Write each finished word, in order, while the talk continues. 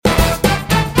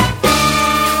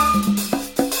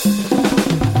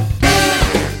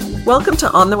Welcome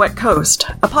to On the Wet Coast,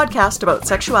 a podcast about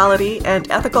sexuality and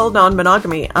ethical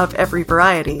non-monogamy of every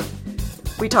variety.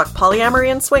 We talk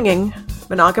polyamory and swinging,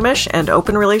 monogamish and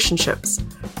open relationships,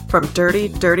 from dirty,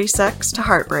 dirty sex to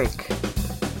heartbreak.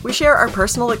 We share our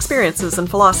personal experiences and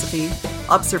philosophy,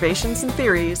 observations and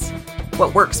theories,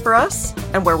 what works for us,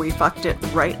 and where we fucked it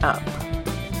right up.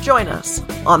 Join us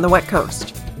on the Wet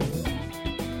Coast.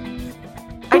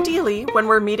 Ideally, when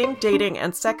we're meeting, dating,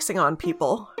 and sexing on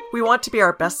people, we want to be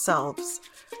our best selves.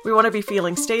 We want to be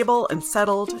feeling stable and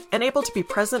settled, and able to be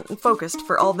present and focused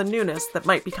for all the newness that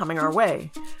might be coming our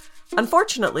way.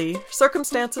 Unfortunately,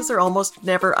 circumstances are almost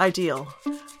never ideal.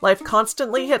 Life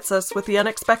constantly hits us with the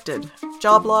unexpected.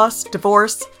 Job loss,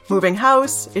 divorce, moving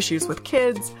house, issues with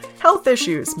kids, health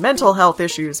issues, mental health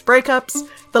issues, breakups,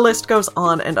 the list goes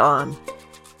on and on.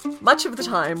 Much of the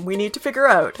time, we need to figure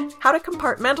out how to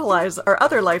compartmentalize our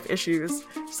other life issues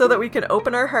so that we can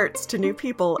open our hearts to new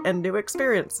people and new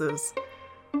experiences.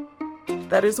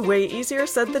 That is way easier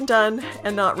said than done,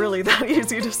 and not really that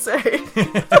easy to say.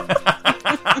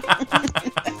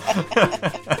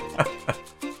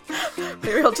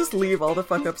 Maybe I'll just leave all the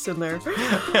fuck-ups in there.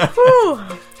 Whew.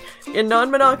 In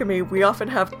non-monogamy, we often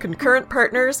have concurrent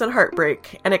partners and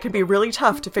heartbreak, and it can be really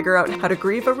tough to figure out how to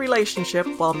grieve a relationship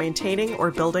while maintaining or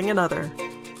building another.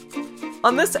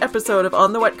 On this episode of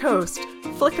On the Wet Coast,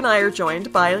 Flick and I are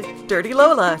joined by Dirty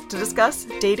Lola to discuss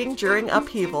dating during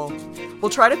upheaval.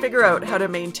 We'll try to figure out how to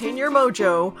maintain your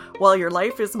mojo while your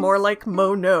life is more like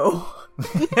mo-no.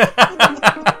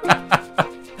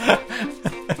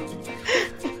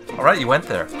 All right, you went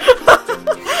there.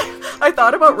 I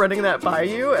thought about running that by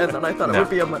you, and then I thought it would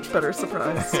be a much better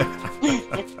surprise.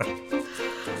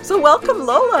 So welcome,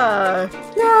 Lola!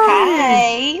 Yay!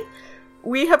 Hi!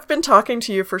 We have been talking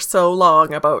to you for so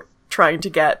long about trying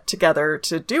to get together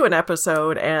to do an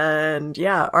episode, and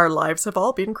yeah, our lives have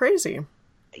all been crazy.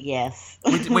 Yes.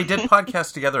 We did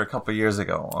podcast together a couple of years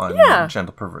ago on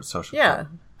Gentle Pervert Social Club.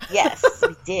 Yes,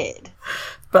 we did.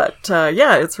 But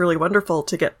yeah, it's really wonderful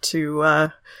to get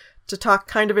to talk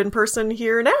kind of in person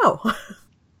here now.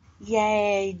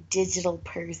 Yay, digital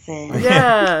person.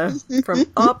 Yeah, from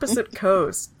opposite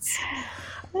coasts.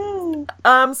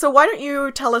 So why don't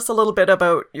you tell us a little bit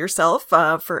about yourself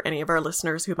for any of our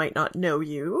listeners who might not know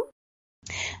you?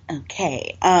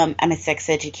 Okay, I'm a sex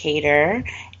educator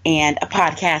and a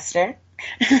podcaster.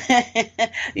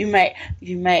 You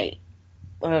might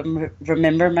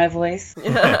remember my voice.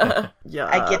 Yeah.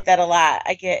 I get that a lot.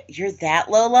 You're that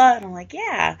Lola? And I'm like,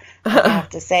 yeah. I have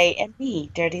to say, and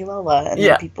me, Dirty Lola. And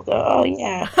then people go, oh,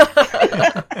 yeah.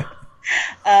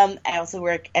 I also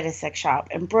work at a sex shop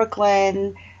in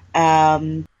Brooklyn.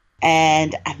 And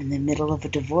I'm in the middle of a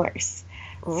divorce.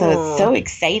 Ooh. So it's so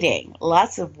exciting.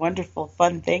 Lots of wonderful,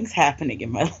 fun things happening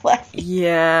in my life.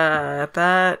 Yeah,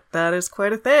 that is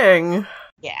quite a thing.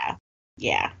 Yeah.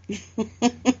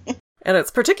 And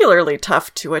it's particularly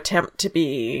tough to attempt to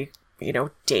be,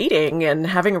 dating and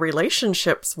having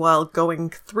relationships while going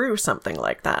through something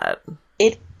like that.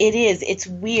 It is. It's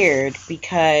weird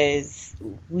because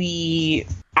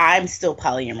I'm still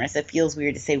polyamorous. It feels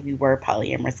weird to say we were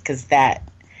polyamorous because that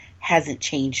hasn't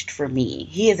changed for me.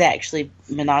 He is actually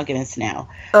monogamous now.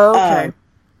 Oh, okay.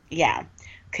 Yeah,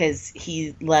 because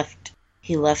he left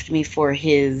me for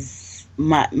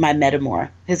my metamor,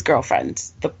 his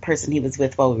girlfriend, the person he was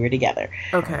with while we were together.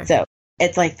 Okay. So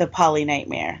it's like the poly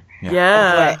nightmare.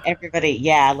 Yeah. Everybody,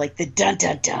 like the dun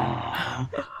dun dun.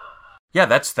 Yeah,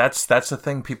 that's the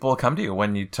thing people come to you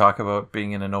when you talk about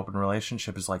being in an open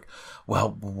relationship is like,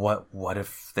 well, what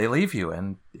if they leave you?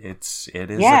 And it is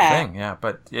a thing, yeah.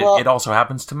 But it also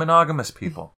happens to monogamous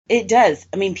people. It does.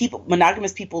 I mean,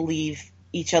 monogamous people leave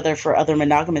each other for other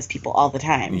monogamous people all the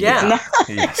time. Yeah.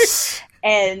 Yes.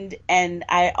 And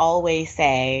I always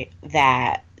say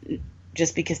that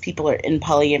just because people are in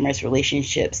polyamorous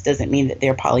relationships doesn't mean that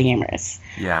they're polyamorous.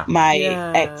 Yeah. My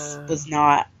ex was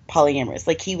not polyamorous.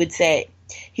 Like he would say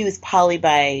he was poly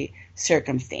by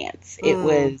circumstance. It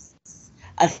was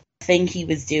a thing he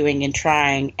was doing and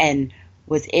trying and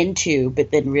was into, but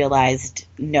then realized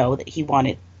that he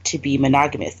wanted to be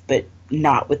monogamous, but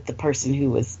not with the person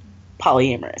who was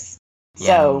polyamorous. Yeah.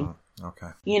 So, okay.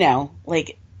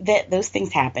 those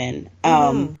things happen.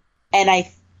 And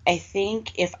I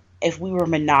think if we were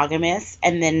monogamous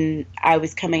and then I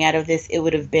was coming out of this, it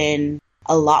would have been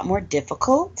a lot more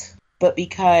difficult. But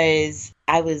because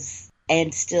I was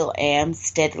and still am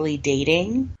steadily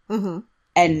dating, and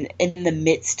in the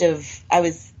midst of, I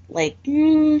was like,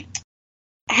 I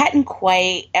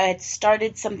had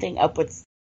started something up with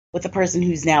a person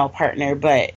who's now a partner,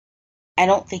 but I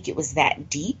don't think it was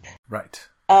that deep. Right.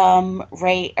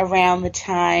 right around the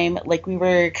time, like we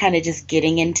were kind of just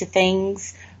getting into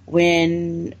things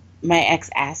when my ex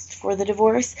asked for the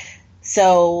divorce.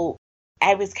 So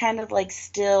I was kind of like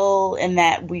still in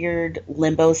that weird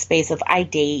limbo space of I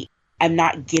date. I'm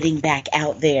not getting back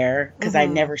out there because I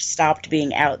never stopped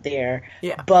being out there.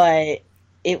 Yeah. But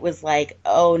it was like,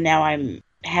 oh, now I'm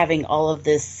having all of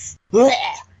this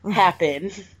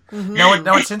happen. No,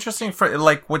 it's interesting for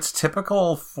like what's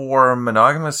typical for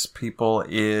monogamous people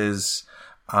is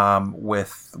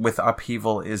with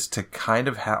upheaval is to kind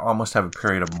of almost have a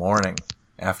period of mourning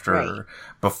after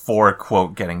before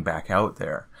quote getting back out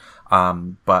there.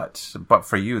 But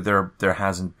for you, there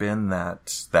hasn't been that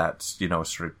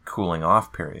sort of cooling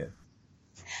off period.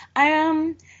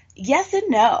 Yes and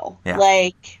no. Yeah.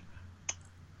 Like,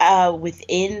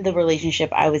 within the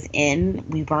relationship I was in,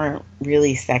 we weren't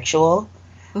really sexual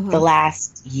the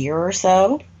last year or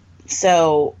so.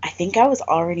 So I think I was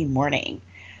already mourning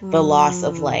the loss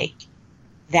of like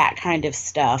that kind of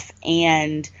stuff.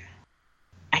 And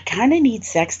I kind of need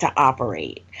sex to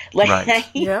operate, like,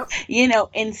 you know,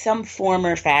 in some form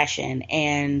or fashion.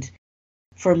 And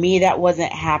for me, that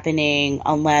wasn't happening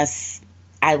unless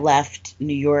I left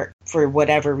New York for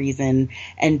whatever reason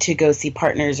and to go see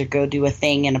partners or go do a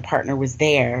thing and a partner was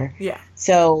there. Yeah.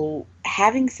 So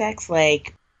having sex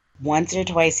like once or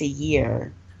twice a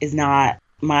year is not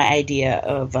my idea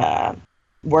of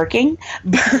working.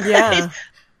 But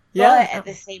at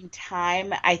the same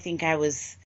time, I think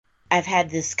I've had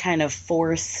this kind of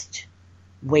forced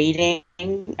waiting,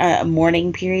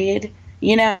 mourning period,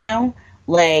 you know?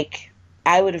 Like,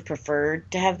 I would have preferred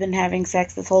to have been having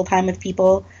sex this whole time with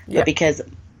people, but because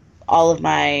all of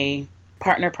my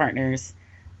partners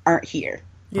aren't here.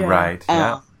 Yeah. Right.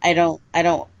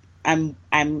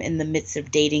 I'm in the midst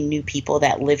of dating new people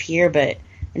that live here, but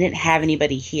I didn't have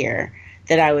anybody here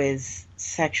that I was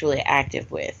sexually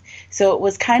active with. So it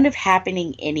was kind of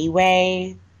happening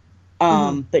anyway.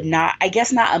 But not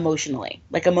emotionally.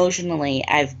 Like emotionally,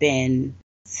 I've been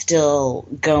still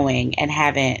going and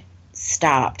haven't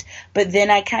stopped. But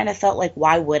then I kind of felt like,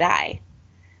 why would I?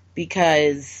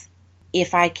 Because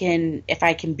if I can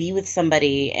be with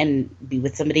somebody and be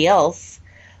with somebody else,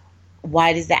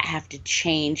 why does that have to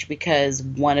change because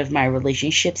one of my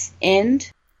relationships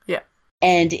end? Yeah.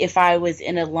 And if I was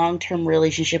in a long-term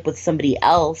relationship with somebody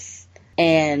else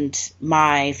and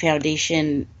my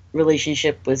foundation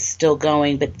relationship was still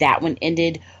going, but that one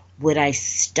ended, would I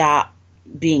stop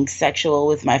being sexual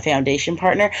with my foundation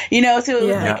partner? You know, so it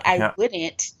was like, I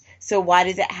wouldn't. So why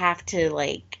does it have to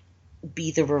like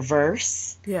be the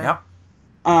reverse? Yeah.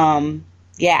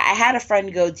 I had a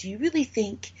friend go, do you really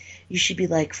think you should be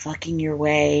like fucking your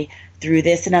way through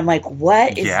this? And I'm like,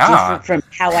 what is different from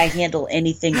how I handle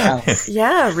anything else?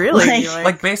 Yeah, really.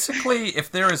 Like basically,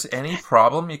 if there is any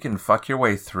problem you can fuck your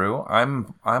way through,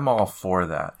 I'm all for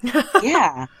that.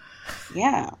 Yeah.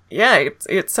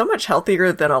 It's so much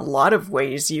healthier than a lot of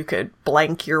ways you could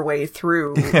blank your way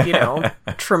through, you know,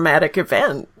 traumatic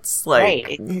events. Like, right,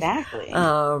 exactly.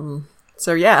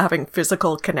 So yeah, having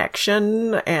physical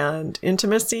connection and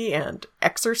intimacy and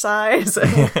exercise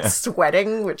and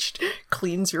endorphins, which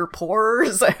cleans your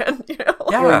pores and, you know.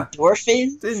 Yeah.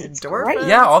 Endorphins.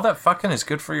 Yeah, all that fucking is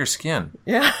good for your skin.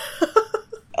 Yeah.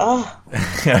 Oh.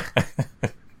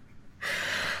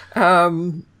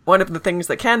 One of the things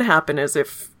that can happen is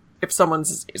if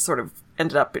someone's sort of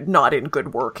ended up not in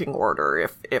good working order,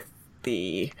 if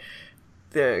the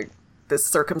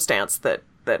circumstance that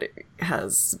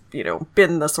has, you know,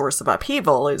 been the source of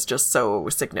upheaval is just so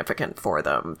significant for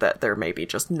them that they're maybe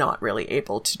just not really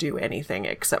able to do anything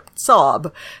except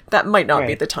sob, that might not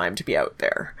be the time to be out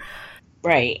there.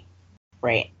 Right.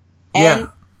 And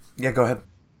yeah, go ahead.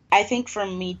 I think for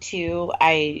me too,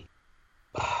 I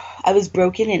was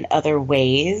broken in other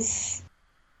ways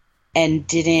and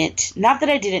not that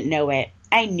I didn't know it.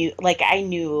 I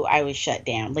knew I was shut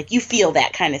down. Like, you feel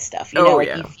that kind of stuff, you know,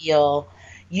 you feel,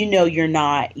 you know, you're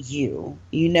not you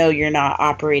know, you're not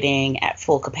operating at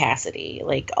full capacity.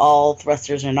 Like, all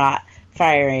thrusters are not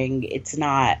firing. It's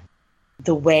not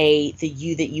the way the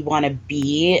you that you want to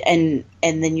be. And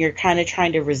then you're kind of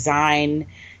trying to resign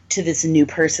to this new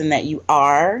person that you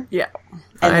are. Yeah.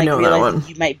 And I know realizing that one.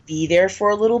 you might be there for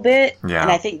a little bit. Yeah. And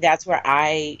I think that's where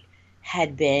I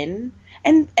had been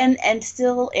and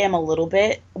still am a little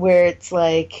bit, where it's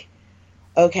like,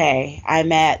 okay,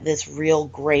 I'm at this real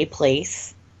gray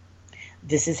place.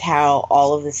 This is how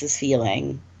all of this is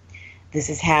feeling. This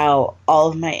is how all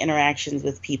of my interactions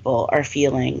with people are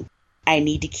feeling. I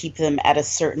need to keep them at a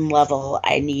certain level.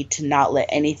 I need to not let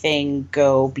anything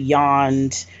go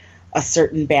beyond a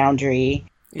certain boundary.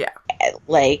 Yeah.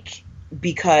 Like,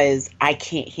 because I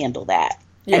can't handle that.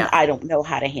 And I don't know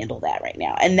how to handle that right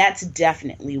now. And that's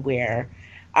definitely where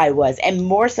I was. And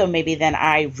more so maybe than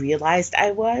I realized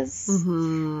I was.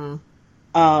 Mm-hmm.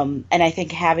 And I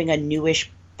think having a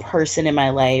newish person in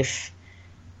my life,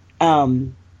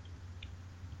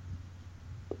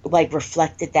 like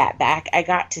reflected that back. I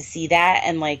got to see that,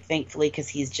 and like thankfully, because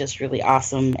he's just really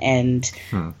awesome and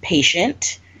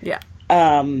patient. Yeah.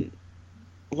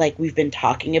 Like we've been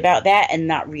talking about that and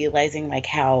not realizing like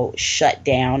how shut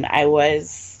down I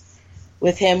was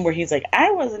with him, where he's like,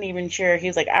 I wasn't even sure. He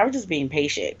was like, I was just being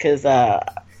patient because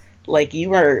like you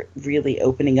were really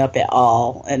opening up at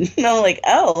all. And I'm like,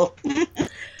 oh,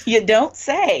 you don't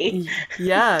say.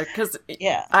 Yeah, because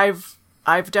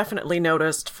I've definitely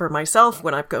noticed for myself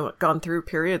when I've gone through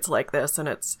periods like this, and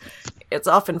it's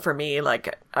often for me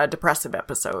like a depressive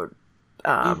episode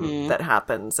that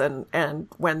happens, and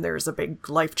when there's a big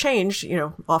life change, you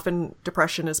know, often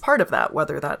depression is part of that,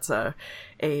 whether that's a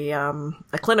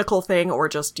clinical thing or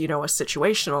just, you know, a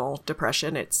situational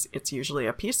depression. It's usually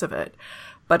a piece of it,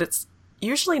 but it's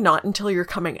usually not until you're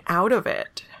coming out of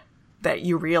it that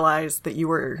you realize that you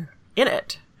were in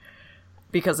it.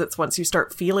 Because it's once you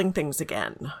start feeling things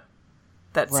again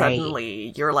that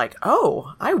suddenly you're like,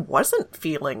 oh, I wasn't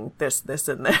feeling this,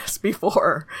 and this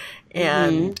before.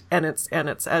 And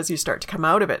it's as you start to come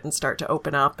out of it and start to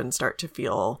open up and start to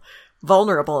feel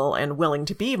vulnerable and willing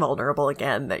to be vulnerable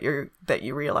again, that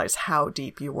you realize how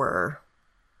deep you were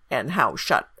and how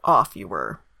shut off you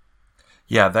were.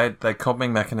 Yeah, that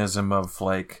coping mechanism of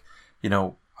like, you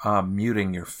know,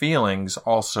 muting your feelings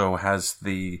also has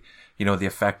the, you know, the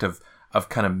effect of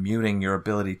kind of muting your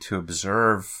ability to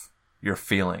observe your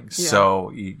feelings. Yeah.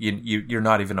 So you're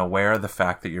not even aware of the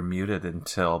fact that you're muted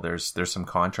until there's some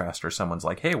contrast or someone's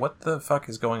like, hey, what the fuck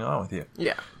is going on with you?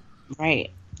 Yeah. Right.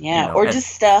 Yeah. You know, or just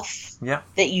stuff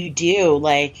that you do.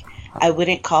 Like, I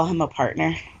wouldn't call him a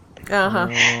partner.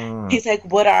 Uh-huh. He's like,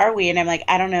 what are we? And I'm like,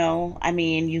 I don't know. I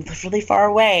mean, you live really far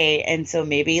away. And so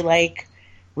maybe like,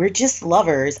 we're just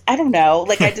lovers. I don't know.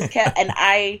 Like, I just kept, and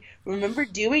I remember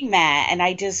doing that, and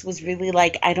I just was really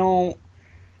like,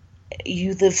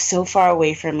 you live so far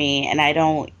away from me, and I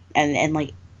don't, and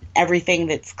like, everything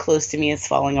that's close to me is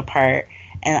falling apart,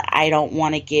 and I don't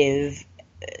want to give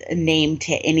a name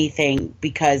to anything,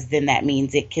 because then that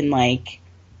means it can, like,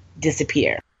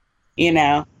 disappear, you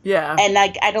know? Yeah. And,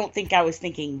 like, I don't think I was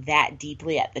thinking that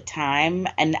deeply at the time,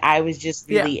 and I was just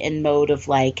really in mode of,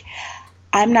 like,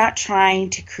 I'm not trying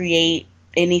to create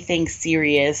anything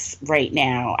serious right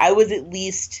now. I was at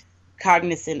least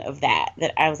cognizant of that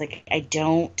I was like, I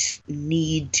don't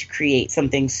need to create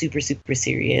something super, super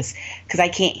serious because I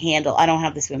don't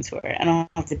have the swim sport. I don't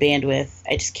have the bandwidth.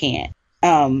 I just can't.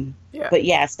 But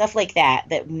yeah, stuff like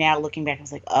that now looking back, I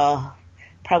was like, oh,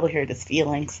 probably hurt his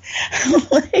feelings.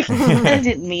 Like, I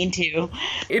didn't mean to.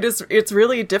 It's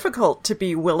really difficult to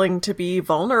be willing to be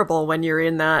vulnerable when you're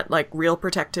in that like real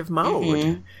protective mode.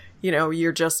 Mm-hmm. You know,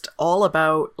 you're just all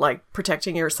about like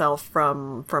protecting yourself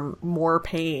from more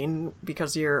pain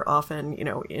because you're often, you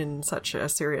know, in such a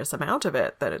serious amount of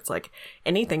it that it's like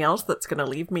anything else that's going to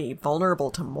leave me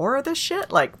vulnerable to more of this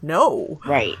shit. Like, no.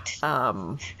 Right.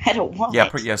 I don't want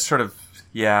it. Yeah.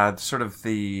 Sort of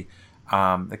the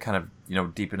kind of, you know,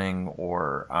 deepening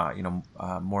or,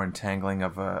 more entangling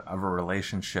of a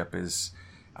relationship is,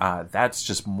 that's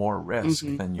just more risk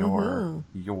than you're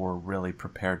really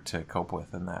prepared to cope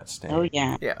with in that state. Oh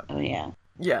yeah. Yeah. Oh yeah.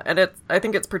 Yeah, and I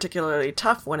think it's particularly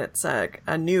tough when it's a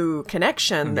new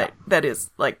connection that is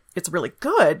like, it's really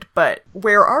good, but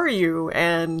where are you?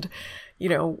 And, you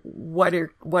know, what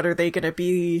are they going to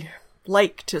be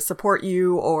like to support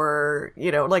you, or,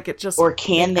 you know, like it just, or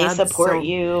can they support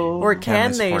you, or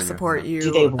can they support you?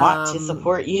 Do they want to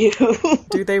support you?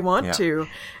 Do they want to?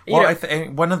 Well, I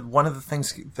think one of the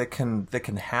things that can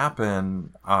happen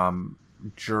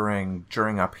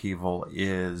during upheaval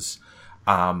is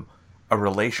a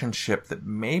relationship that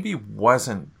maybe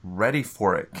wasn't ready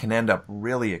for it can end up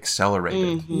really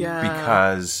accelerated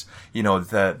because, you know,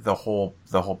 the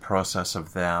whole process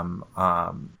of them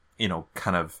you know,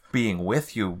 kind of being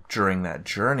with you during that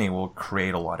journey will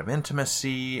create a lot of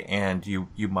intimacy, and you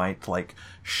might like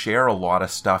share a lot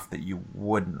of stuff that you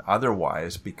wouldn't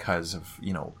otherwise because of,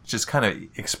 you know, just kind of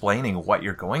explaining what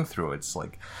you're going through. It's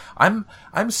like, I'm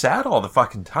sad all the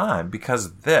fucking time because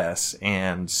of this.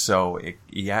 And so it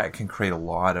can create a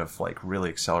lot of like really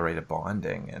accelerated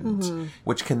bonding, and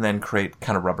which can then create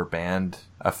kind of rubber band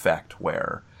effect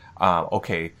where,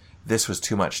 okay, this was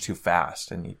too much too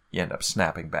fast, and you end up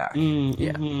snapping back.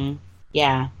 Mm-hmm.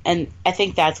 Yeah. And I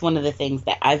think that's one of the things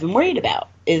that I've been worried about,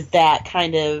 is that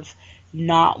kind of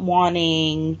not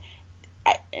wanting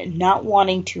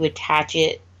to attach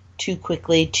it too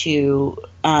quickly to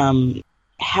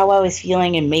how I was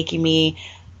feeling and making me,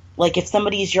 like, if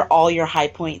somebody's all your high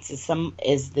points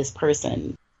is this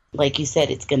person, like you said,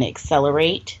 it's going to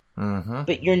accelerate,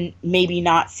 but you're maybe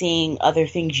not seeing other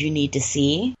things you need to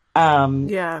see.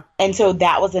 Yeah. And so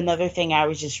that was another thing I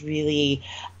was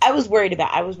worried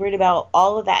about. I was worried about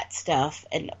all of that stuff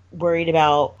and worried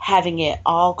about having it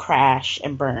all crash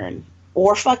and burn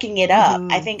or fucking it up.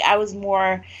 I think I was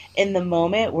more in the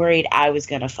moment worried I was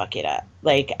going to fuck it up.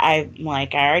 Like, I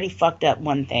already fucked up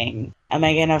one thing. Am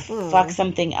I going to fuck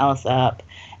something else up?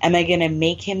 Am I going to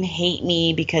make him hate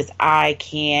me because I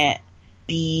can't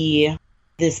be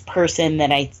this person that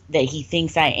he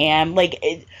thinks I am? Like,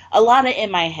 a lot of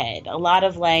in my head, a lot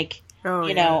of like,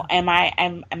 you know, am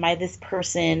I this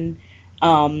person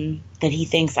that he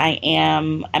thinks I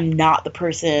am? I'm not the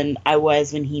person I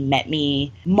was when he met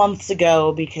me months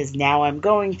ago, because now I'm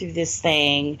going through this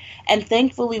thing. And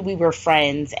thankfully we were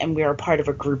friends and we were part of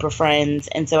a group of friends.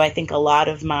 And so I think a lot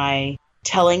of my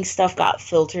telling stuff got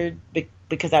filtered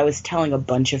because I was telling a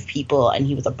bunch of people and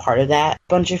he was a part of that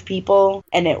bunch of people.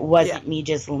 And it wasn't me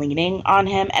just leaning on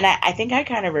him. And I think I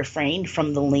kind of refrained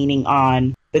from the leaning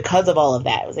on because of all of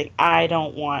that. It was like, I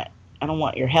don't want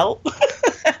your help.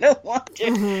 I don't want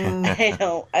your,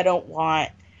 I don't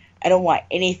want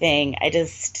anything. I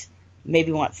just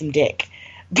maybe want some dick.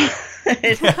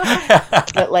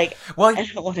 But like, well, I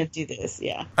don't want to do this.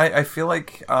 Yeah, I feel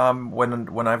like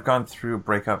when I've gone through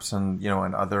breakups and, you know,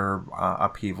 and other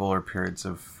upheaval or periods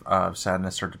of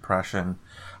sadness or depression,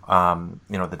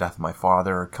 you know, the death of my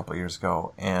father a couple of years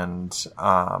ago, and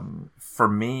for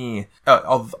me,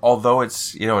 although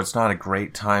it's, you know, it's not a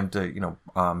great time to, you know,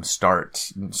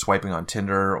 start swiping on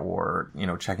Tinder or, you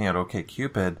know, checking out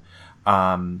OkCupid,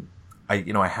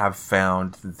 I have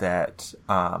found that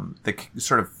the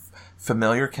sort of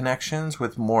familiar connections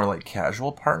with more like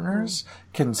casual partners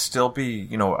can still be,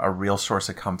 you know, a real source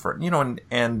of comfort. You know,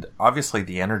 and obviously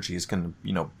the energy is going to,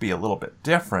 you know, be a little bit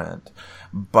different,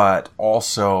 but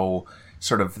also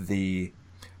sort of the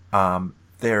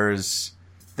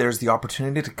there's the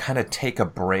opportunity to kind of take a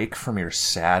break from your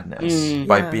sadness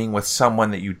by being with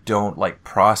someone that you don't like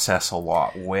process a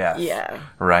lot with. Yeah.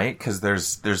 Right? Because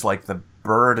there's like the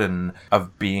burden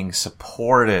of being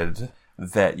supported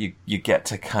that you get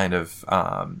to kind of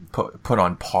put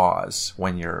on pause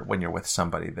when you're with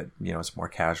somebody that, you know, is more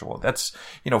casual. That's,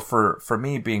 you know, for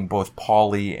me, being both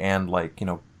poly and like, you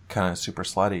know, kind of super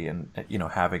slutty and, you know,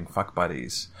 having fuck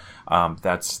buddies,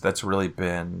 that's really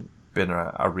been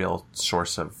a real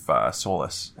source of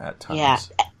solace at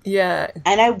times. Yeah.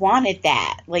 And I wanted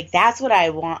that. Like, that's what I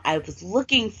want. I was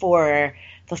looking for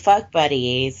the fuck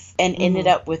buddies and ended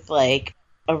up with like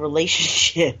a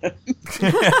relationship.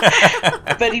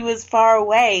 But he was far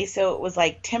away, so it was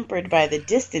like tempered by the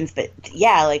distance. But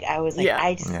yeah, like I was like,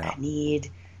 I need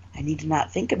to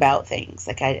not think about things.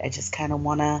 Like I just kind of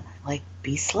want to like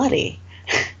be slutty.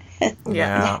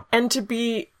 And to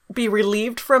be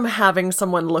relieved from having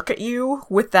someone look at you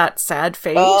with that sad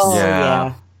face.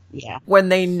 Yeah. When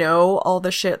they know all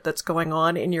the shit that's going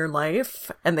on in your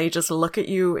life and they just look at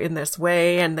you in this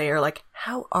way and they are like,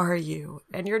 how are you?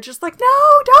 And you're just like,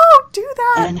 no, don't do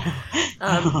that.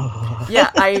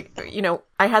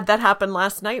 I had that happen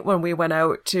last night when we went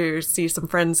out to see some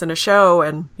friends in a show.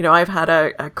 And, you know, I've had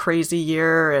a crazy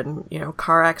year and, you know,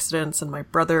 car accidents and my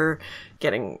brother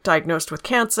getting diagnosed with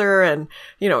cancer and,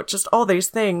 you know, just all these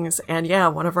things. And yeah,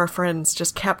 one of our friends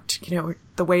just kept, you know,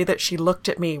 the way that she looked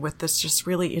at me with this just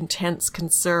really intense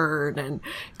concern and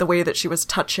the way that she was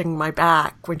touching my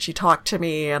back when she talked to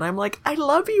me. And I'm like, I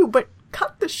love you, but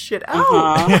cut this shit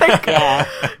out.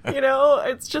 You know,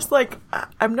 it's just like,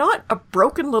 I'm not a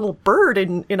broken little bird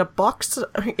in a box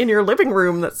in your living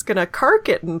room that's gonna cark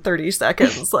it in 30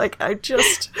 seconds. Like, I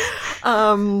just,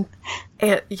 so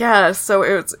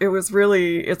it's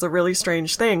a really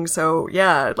strange thing. So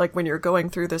yeah, like when you're going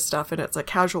through this stuff and it's a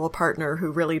casual partner who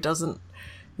really doesn't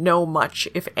know much,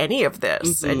 if any of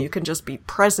this, and you can just be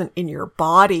present in your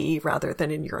body rather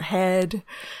than in your head.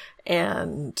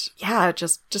 And yeah,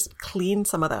 just clean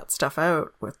some of that stuff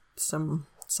out with some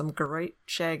great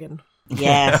shagging.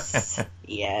 Yes.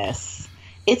 Yes.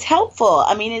 It's helpful.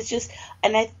 I mean, it's just,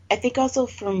 and I think also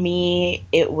for me,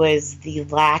 it was the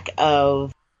lack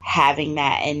of having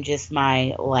that in just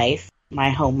my life,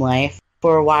 my home life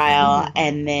for a while.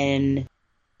 And then,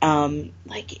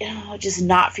 like, you know, just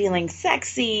not feeling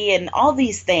sexy and all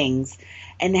these things,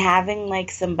 and having like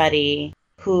somebody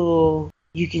who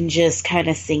you can just kind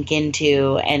of sink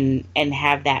into and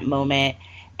have that moment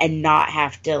and not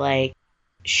have to like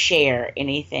share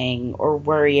anything or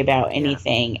worry about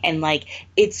anything. And like,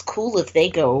 it's cool if they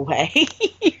go away.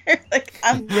 Like,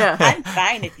 I'm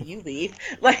fine if you leave.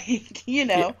 Like, you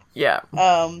know. Yeah.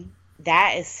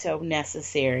 That is so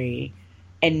necessary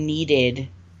and needed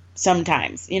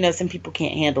sometimes. You know, some people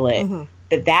can't handle it. Mm-hmm.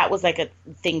 But that was like a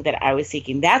thing that I was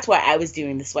seeking. That's why I was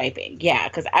doing the swiping. Yeah,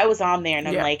 because I was on there and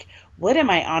I'm like, what am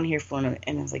I on here for? And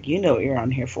I was like, you know what you're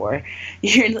on here for.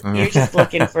 You're just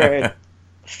looking for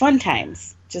fun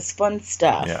times, just fun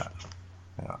stuff. Yeah.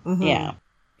 Mm-hmm.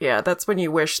 Yeah, that's when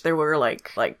you wish there were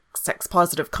like sex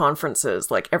positive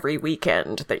conferences like every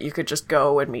weekend that you could just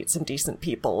go and meet some decent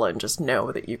people and just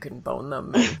know that you can bone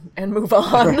them and move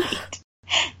on. Right.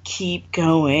 Keep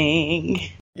going.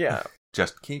 Yeah.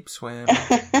 Just keep swimming.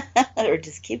 Or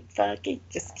just keep fucking.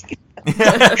 Just keep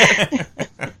fucking.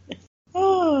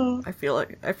 Oh. I feel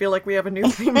like we have a new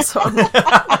theme song.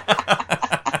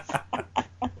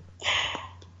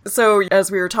 So,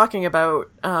 as we were talking about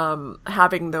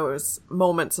having those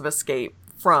moments of escape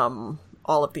from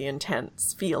all of the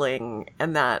intense feeling,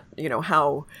 and that, you know,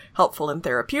 how helpful and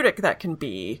therapeutic that can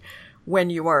be when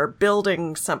you are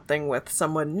building something with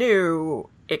someone new,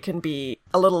 it can be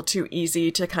a little too easy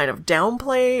to kind of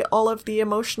downplay all of the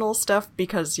emotional stuff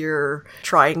because you're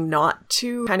trying not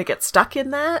to kind of get stuck in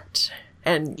that.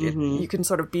 And you can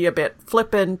sort of be a bit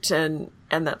flippant and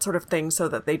that sort of thing so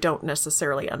that they don't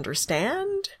necessarily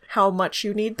understand how much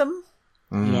you need them.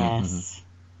 Mm-hmm. Yes.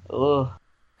 Ugh.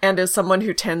 And as someone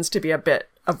who tends to be a bit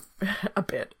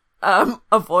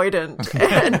avoidant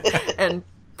and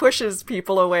pushes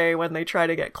people away when they try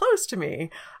to get close to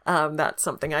me, that's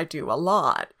something I do a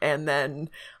lot. And then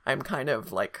I'm kind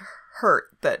of like hurt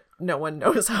that no one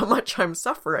knows how much I'm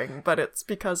suffering, but it's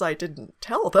because I didn't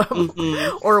tell them.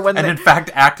 Mm-hmm. Or when in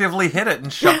fact actively hid it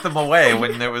and shoved them away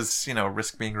when there was, you know,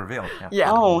 risk being revealed.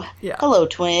 Yeah. Oh, yeah. Hello,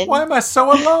 twin. Why am I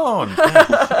so alone?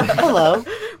 Hello.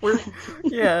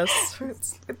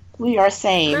 We are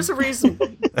same. There's a reason.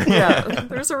 Yeah,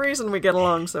 there's a reason we get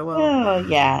along so well. Oh,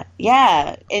 yeah.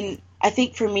 And I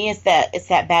think for me, it's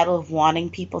that battle of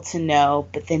wanting people to know,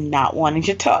 but then not wanting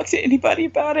to talk to anybody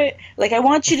about it. Like, I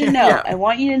want you to know. Yeah. I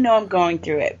want you to know I'm going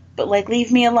through it, but like,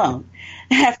 leave me alone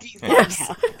after you find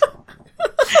out.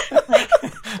 Like,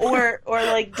 or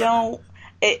like, don't.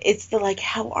 It's the like,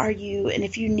 how are you? And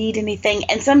if you need anything,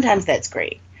 and sometimes that's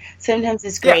great. Sometimes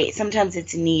it's great. Yeah. Sometimes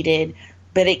it's needed,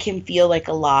 but it can feel like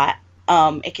a lot.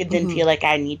 It can then feel like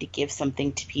I need to give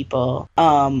something to people.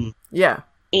 Yeah.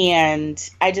 And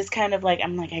I just kind of like,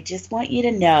 I'm like, I just want you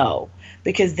to know,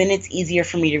 because then it's easier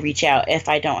for me to reach out if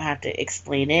I don't have to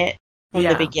explain it from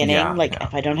the beginning.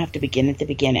 If I don't have to begin at the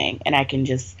beginning and I can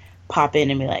just pop in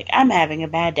and be like, I'm having a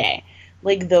bad day.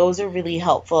 Like, those are really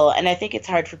helpful. And I think it's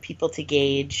hard for people to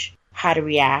gauge how to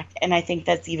react. And I think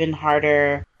that's even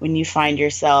harder when you find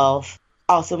yourself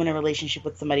also in a relationship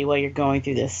with somebody while you're going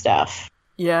through this stuff.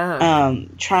 Yeah.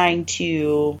 Trying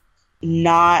to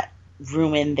not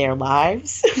ruin their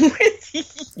lives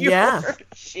with your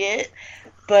shit,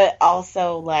 but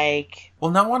also like,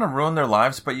 well, not want to ruin their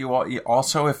lives, but you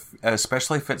also,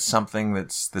 especially if it's something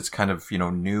that's kind of, you know,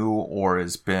 new or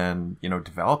has been, you know,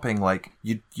 developing, like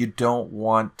you don't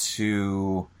want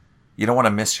to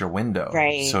miss your window,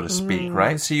 right, so to speak,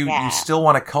 right? So you still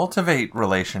want to cultivate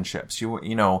relationships,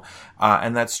 you know,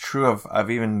 and that's true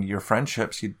of even your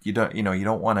friendships. You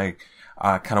don't want to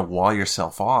kind of wall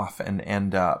yourself off and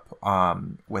end up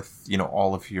with, you know,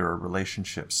 all of your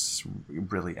relationships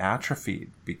really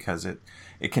atrophied, because it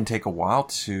can take a while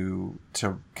to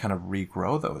kind of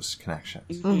regrow those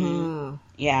connections. Mm-hmm.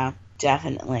 Yeah,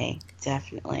 definitely.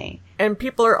 And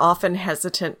people are often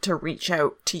hesitant to reach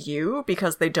out to you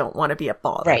because they don't want to be a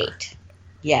bother. Right.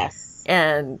 Yes.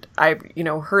 And I've, you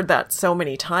know, heard that so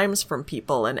many times from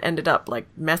people and ended up like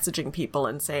messaging people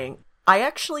and saying, I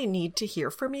actually need to hear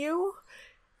from you.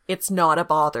 It's not a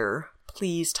bother.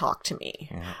 Please talk to me.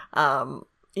 Yeah.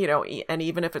 You know, and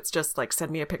even if it's just like, send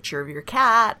me a picture of your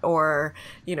cat, or,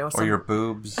 you know, or your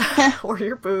boobs, or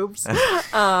your boobs.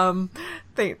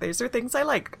 These are things I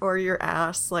like. Or your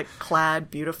ass, like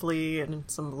clad beautifully and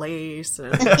some lace,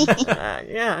 and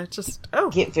just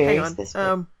get very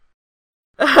specific.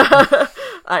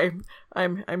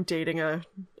 I'm dating a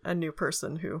new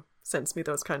person who sends me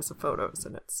those kinds of photos,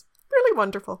 and it's really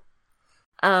wonderful.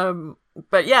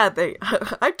 But yeah,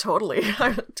 I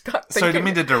got so I didn't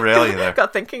mean to derail you there.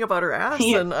 Got thinking about her ass,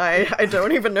 and I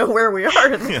don't even know where we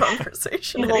are in the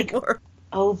conversation anymore.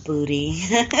 Oh, booty.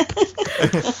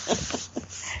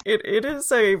 It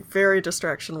is a very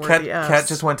distraction-worthy ass. Kat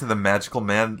just went to the magical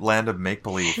land of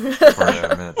make-believe for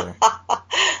a minute there.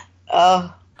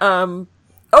 Oh.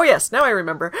 Oh yes, now I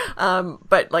remember.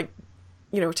 But like,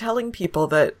 telling people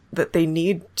that they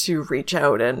need to reach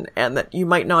out and that you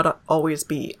might not always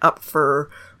be up for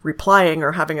replying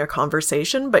or having a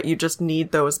conversation, but you just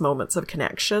need those moments of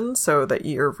connection so that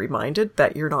you're reminded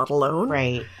that you're not alone.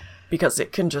 Right. Because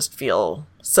it can just feel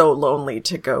so lonely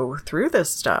to go through this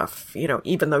stuff.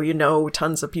 Even though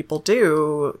tons of people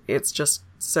do, it's just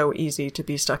so easy to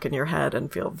be stuck in your head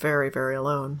and feel very, very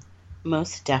alone.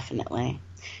 Most definitely.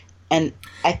 And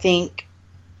I think,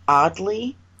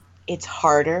 oddly, it's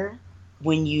harder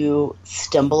when you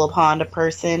stumble upon a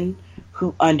person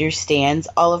who understands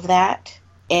all of that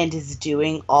and is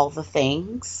doing all the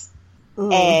things.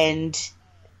 And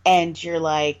you're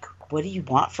like, what do you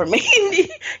want from me?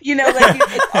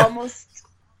 It's almost,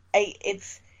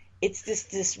 it's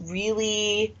this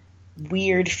really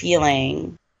weird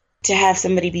feeling to have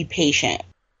somebody be patient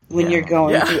when you're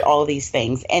going through all these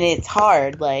things. And it's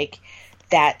hard.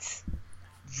 That's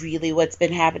really what's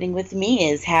been happening with me,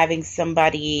 is having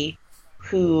somebody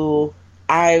who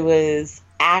I was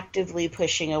actively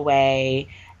pushing away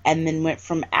and then went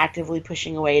from actively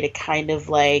pushing away to kind of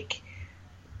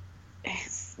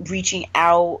reaching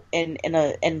out in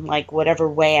whatever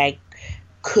way I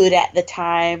could at the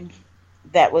time.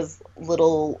 That was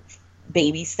little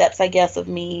baby steps, I guess, of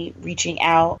me reaching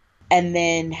out, and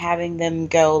then having them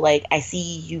go I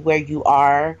see you where you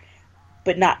are,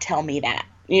 but not tell me that.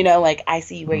 I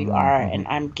see you where you are, and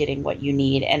I'm getting what you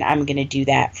need, and I'm going to do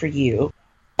that for you.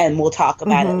 And we'll talk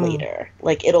about it later.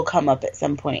 It'll come up at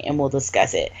some point and we'll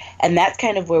discuss it. And that's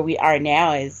kind of where we are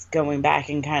now, is going back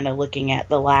and kind of looking at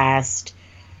the last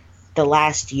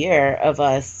year of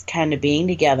us kind of being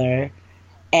together,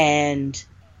 and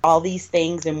all these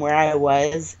things and where I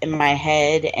was in my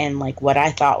head and what I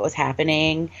thought was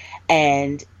happening.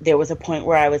 And there was a point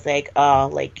where I was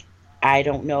I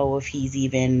don't know if he's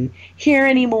even here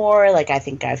anymore. I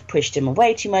think I've pushed him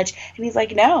away too much. And he's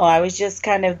like, no, I was just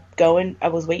kind of I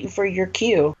was waiting for your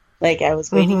cue. I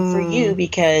was waiting for you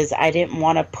because I didn't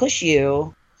want to push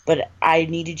you, but I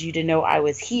needed you to know I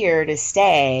was here to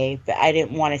stay, but I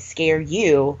didn't want to scare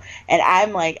you. And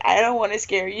I'm like, I don't want to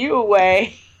scare you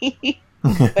away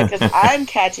because I'm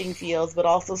catching feels, but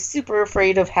also super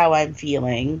afraid of how I'm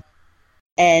feeling.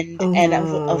 And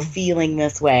of feeling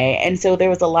this way. And so there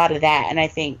was a lot of that. And I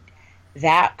think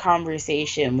that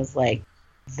conversation was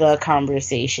the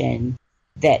conversation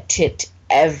that tipped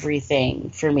everything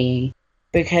for me,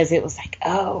 because it was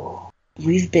oh,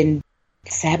 we've been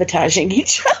sabotaging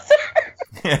each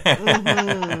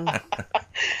other.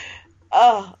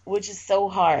 Oh, which is so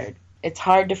hard. It's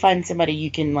hard to find somebody you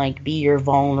can be your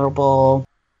vulnerable,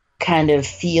 kind of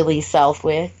feely self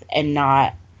with and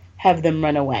not have them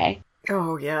run away.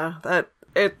 Oh yeah,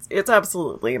 it's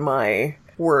absolutely my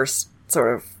worst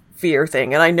sort of fear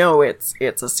thing, and I know it's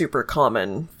a super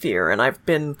common fear, and I've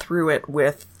been through it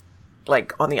with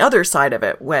on the other side of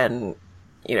it, when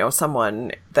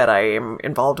someone that I am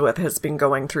involved with has been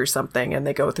going through something and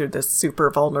they go through this super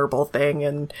vulnerable thing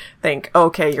and think,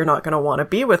 okay, you're not going to want to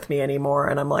be with me anymore,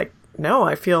 and I'm like, no,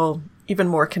 I feel even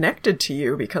more connected to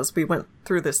you because we went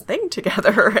through this thing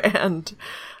together, and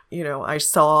I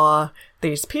saw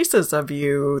these pieces of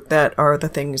you that are the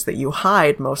things that you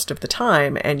hide most of the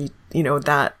time. And,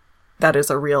 that is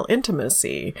a real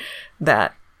intimacy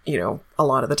that, a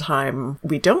lot of the time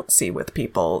we don't see with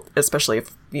people, especially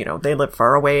if, they live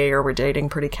far away or we're dating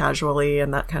pretty casually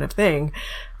and that kind of thing.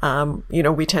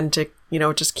 We tend to,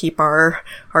 just keep our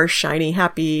shiny,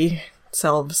 happy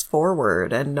selves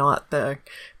forward and not the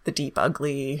deep,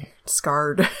 ugly,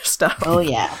 scarred stuff. Oh,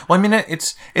 yeah. Well, I mean,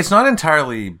 it's not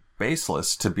entirely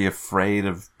baseless to be afraid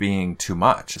of being too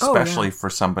much, especially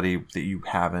for somebody that you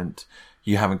haven't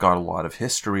got a lot of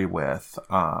history with,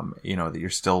 that you're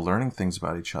still learning things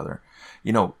about each other.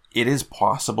 It is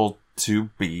possible to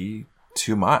be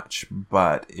too much,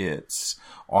 but it's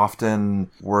often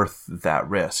worth that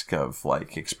risk of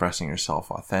expressing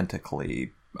yourself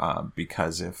authentically,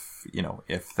 because if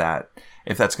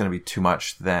that's going to be too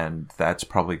much, then that's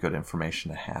probably good information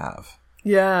to have.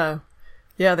 Yeah.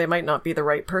 Yeah, they might not be the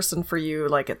right person for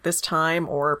you, at this time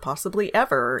or possibly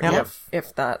ever,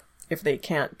 if they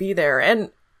can't be there. And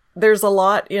there's a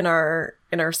lot in our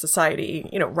society,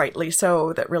 rightly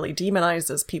so, that really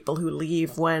demonizes people who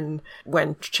leave when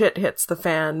shit hits the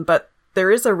fan. But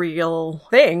there is a real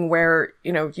thing where,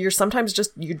 you're sometimes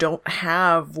you don't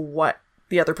have what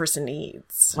the other person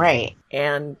needs. Right.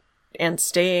 And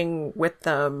staying with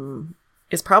them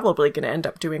is probably going to end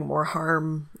up doing more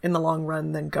harm in the long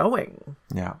run than going.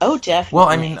 Yeah. Oh, definitely. Well,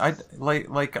 I mean,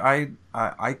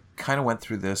 I kind of went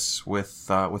through this with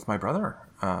my brother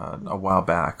a while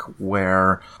back,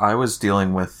 where I was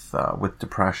dealing with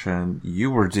depression. You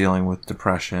were dealing with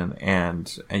depression,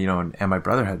 and my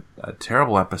brother had a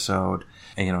terrible episode,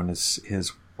 and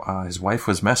his wife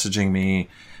was messaging me,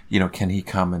 can he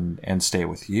come and stay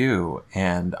with you?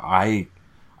 And I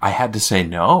had to say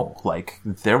no. Like,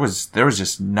 there was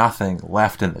just nothing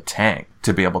left in the tank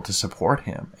to be able to support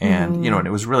him. And, and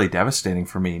it was really devastating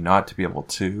for me not to be able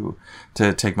to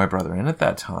take my brother in at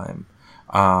that time.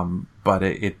 But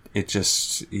it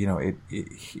just,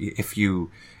 if you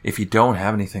don't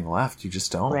have anything left, you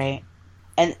just don't. Right.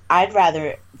 And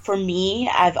for me,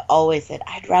 I've always said,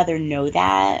 I'd rather know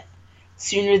that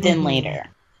sooner than later.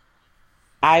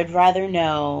 I'd rather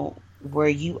know where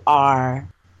you are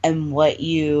and what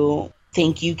you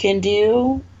think you can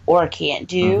do or can't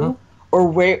do, or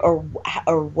where or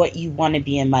what you want to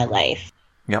be in my life.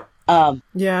 Yep.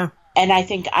 Yeah. And I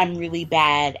think I'm really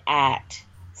bad at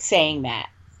saying that.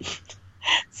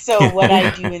 So what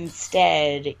I do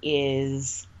instead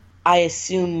is I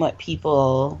assume what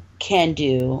people can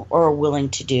do or are willing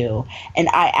to do, and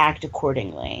I act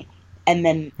accordingly. And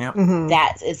then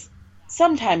that is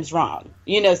sometimes wrong.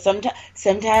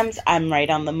 Sometimes I'm right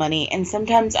on the money, and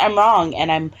sometimes I'm wrong,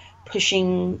 and I'm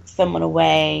pushing someone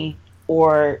away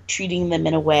or treating them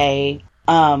in a way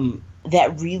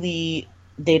that really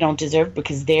they don't deserve,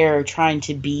 because they're trying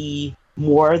to be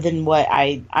more than what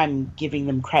I'm giving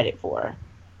them credit for.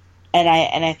 And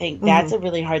I think that's a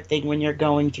really hard thing when you're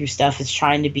going through stuff, is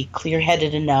trying to be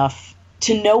clear-headed enough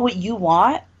to know what you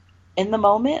want in the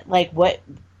moment. Like, what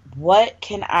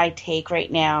can I take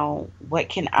right now? What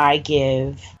can I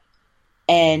give?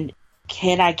 And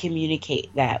can I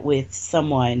communicate that with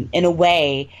someone in a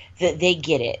way that they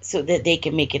get it, so that they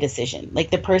can make a decision?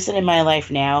 Like, the person in my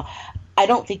life now, I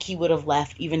don't think he would have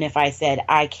left even if I said,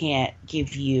 I can't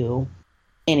give you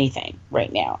anything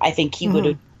right now. I think he would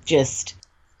have just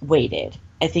waited.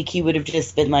 I think he would have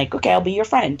just been like, okay, I'll be your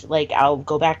friend. Like, I'll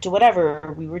go back to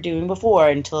whatever we were doing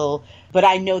before but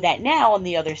I know that now on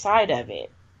the other side of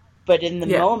it. But in the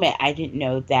moment, I didn't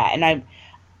know that.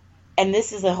 And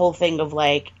this is a whole thing of,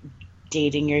 like,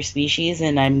 dating your species,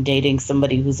 and I'm dating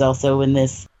somebody who's also in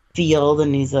this field,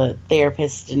 and he's a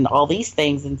therapist and all these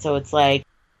things. And so it's like,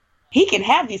 he can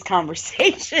have these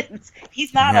conversations.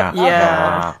 He's not a mother.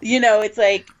 Yeah. It's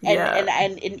like, and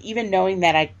even knowing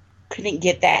that I couldn't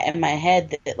get that in my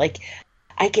head, that like,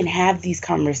 I can have these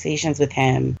conversations with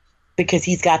him because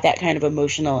he's got that kind of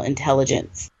emotional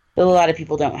intelligence that a lot of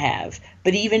people don't have.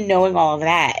 But even knowing all of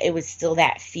that, it was still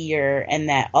that fear and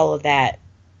that all of that,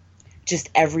 just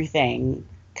everything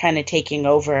kind of taking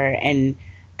over and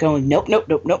going, nope, nope,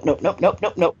 nope, nope, nope, nope, nope,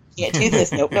 nope, nope, can't do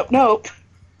this, nope, nope, nope.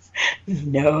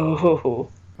 No.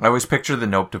 I always picture the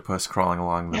Nopetopus crawling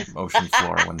along the ocean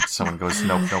floor when someone goes,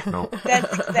 nope, nope, nope.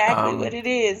 That's exactly what it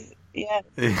is. Yeah.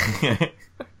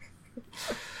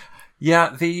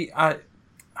 Yeah,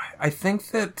 I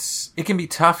think that it can be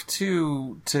tough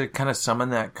to kind of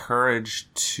summon that courage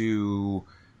to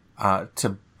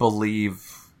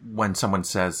believe when someone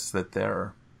says that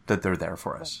they're there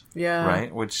for us. Yeah.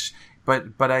 Right?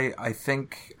 But I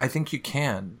think you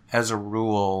can, as a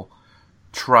rule,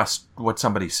 trust what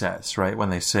somebody says, right? When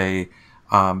they say,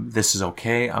 this is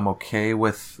okay, I'm okay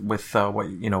with what,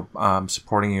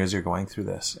 supporting you as you're going through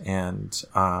this. And,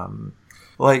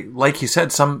 like you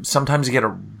said, sometimes you get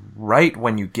it right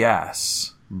when you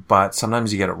guess, but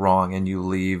sometimes you get it wrong and you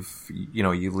leave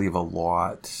a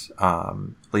lot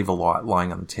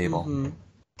lying on the table. Mm-hmm.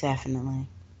 Definitely.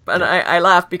 And I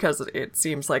laugh because it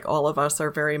seems like all of us are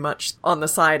very much on the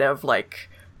side of, like,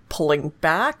 pulling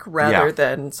back rather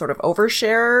than sort of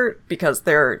overshare, because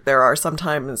there are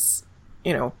sometimes,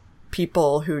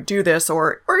 people who do this,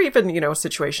 or even,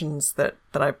 situations that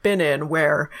I've been in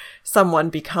where someone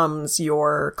becomes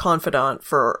your confidant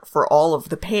for all of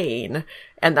the pain,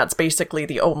 and that's basically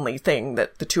the only thing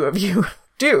that the two of you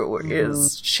do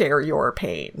is share your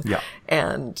pain. Yeah.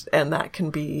 And that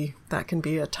can be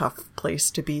a tough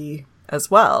place to be as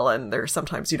well. And there's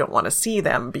sometimes you don't want to see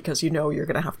them because you're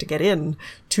going to have to get in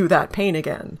to that pain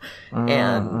again.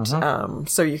 And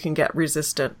so you can get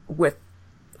resistant with,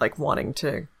 like, wanting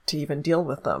to even deal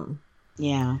with them.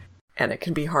 Yeah. And it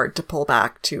can be hard to pull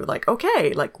back to, like,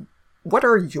 okay, like, what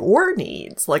are your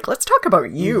needs? Like, let's talk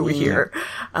about you here.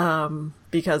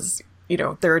 Because,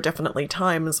 there are definitely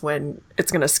times when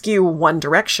it's going to skew one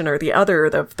direction or the other,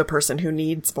 the person who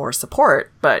needs more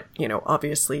support. But,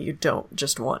 obviously you don't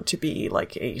just want to be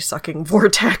like a sucking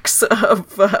vortex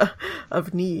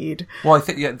of need. Well, I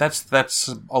think, that's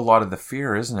a lot of the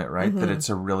fear, isn't it? Right. That it's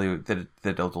that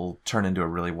it'll turn into a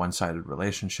really one-sided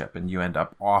relationship, and you end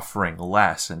up offering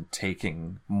less and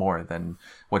taking more than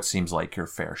what seems like your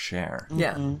fair share.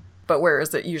 Yeah. Mm-hmm. But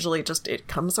whereas it usually it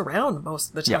comes around most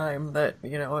of the time that,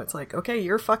 it's like, okay,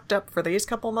 you're fucked up for these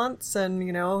couple months, and,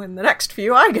 in the next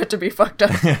few, I get to be fucked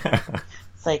up.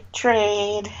 It's like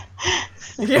trade.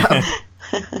 Yeah.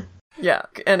 Yeah.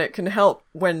 And it can help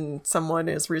when someone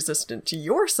is resistant to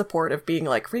your support of being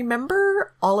like,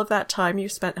 remember all of that time you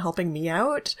spent helping me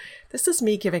out? This is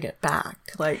me giving it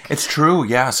back. Like, it's true.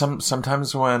 Yeah.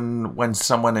 Sometimes when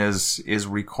someone is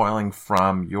recoiling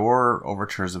from your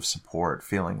overtures of support,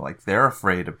 feeling like they're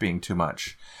afraid of being too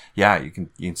much. Yeah. You can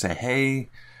say, hey,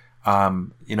 I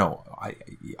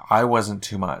wasn't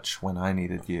too much when I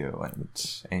needed you.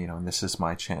 And this is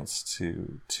my chance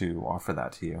to offer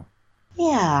that to you.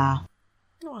 Yeah.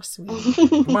 Oh, sweet.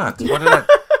 What? What did I...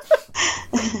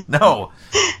 No.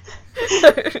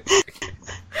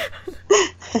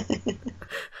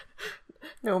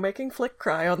 No making Flick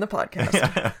cry on the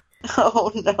podcast.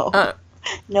 Oh, no.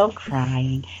 No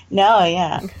crying. No,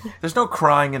 yeah. There's no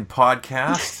crying in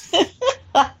podcasts.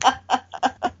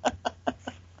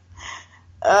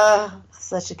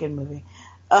 Such a good movie.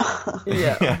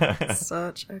 Yeah,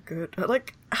 such a good,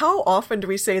 like, how often do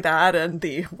we say that and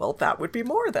that would be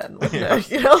more then,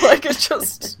 wouldn't it? Like, it's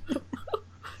just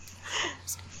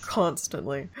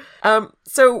constantly.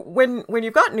 So when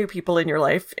you've got new people in your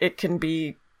life, it can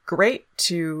be great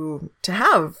to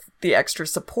have the extra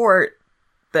support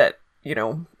that,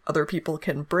 other people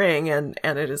can bring. And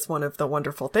it is one of the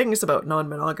wonderful things about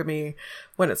non-monogamy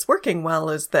when it's working well,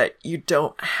 is that you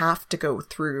don't have to go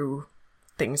through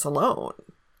things alone.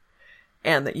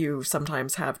 And that you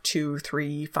sometimes have 2,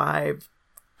 3, 5,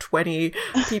 20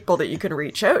 people that you can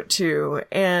reach out to.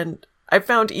 And I've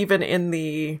found even in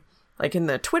the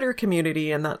Twitter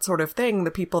community and that sort of thing,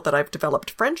 the people that I've developed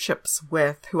friendships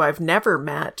with who I've never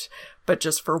met, but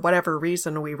just for whatever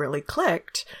reason we really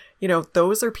clicked,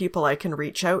 those are people I can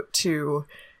reach out to.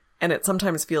 And it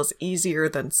sometimes feels easier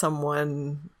than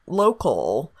someone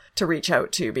local to reach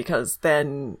out to, because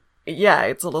then, yeah,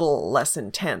 it's a little less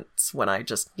intense when I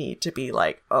just need to be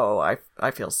like, oh,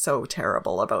 I feel so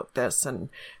terrible about this. And,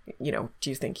 do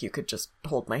you think you could just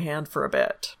hold my hand for a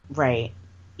bit? Right.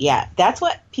 Yeah. That's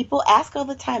what people ask all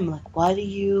the time. Like, why do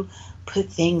you put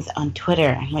things on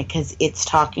Twitter? I'm like, because it's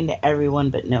talking to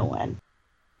everyone but no one.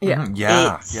 Yeah.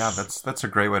 Yeah. That's a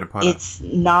great way to put it. It's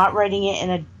not writing it in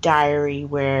a diary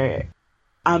where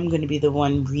I'm going to be the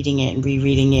one reading it and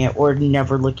rereading it or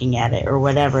never looking at it or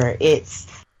whatever. It's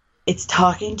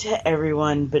talking to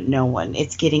everyone but no one.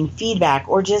 It's getting feedback,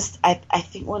 or just, I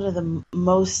think one of the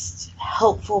most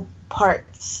helpful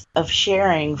parts of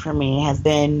sharing for me has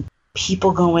been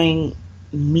people going,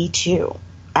 me too.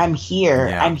 I'm here.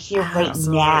 Yeah. I'm here right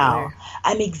now.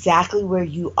 I'm exactly where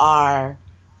you are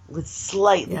with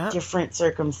slightly different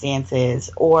circumstances.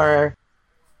 Or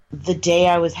the day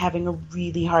I was having a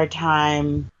really hard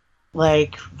time,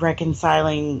 like,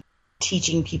 reconciling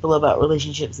teaching people about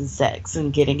relationships and sex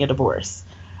and getting a divorce,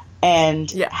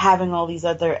 and having all these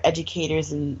other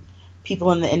educators and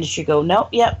people in the industry go,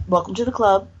 nope, welcome to the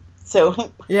club.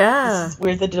 So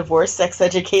we're the Divorce Sex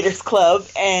Educators Club,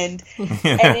 and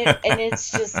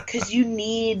it's just because you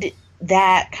need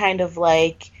that kind of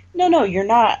like, no, you're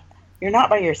not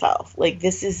by yourself. Like,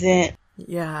 this isn't.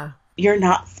 Yeah. You're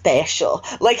not special.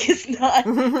 Like, it's not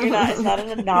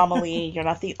an anomaly. You're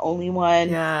not the only one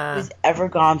who's ever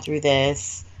gone through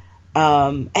this.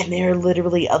 And there are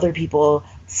literally other people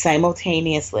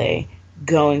simultaneously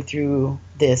going through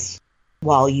this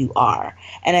while you are.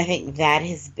 And I think that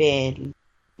has been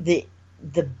the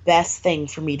best thing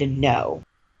for me to know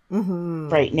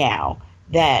right now,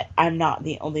 that I'm not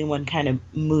the only one kind of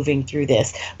moving through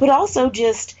this. But also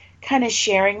just kind of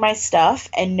sharing my stuff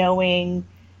and knowing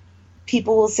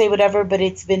people will say whatever, but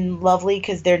it's been lovely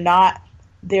because they're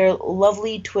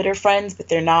lovely Twitter friends, but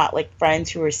they're not like friends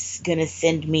who are going to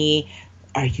send me,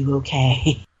 are you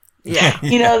okay? Yeah.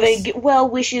 They get well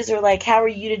wishes or like, how are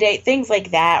you today? Things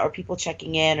like that, or people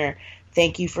checking in or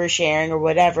thank you for sharing or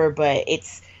whatever. But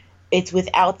it's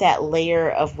without that layer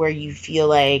of where you feel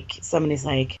like someone is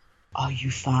like, are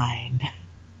you fine?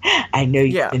 I know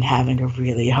you've been having a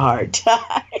really hard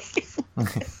time.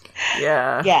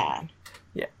 Yeah. Yeah.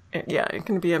 Yeah, it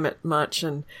can be a bit much,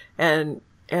 and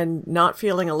not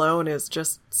feeling alone is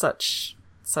just such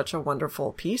a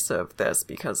wonderful piece of this,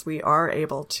 because we are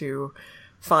able to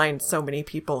find so many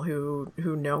people who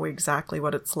know exactly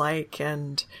what it's like.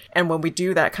 And when we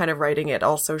do that kind of writing, it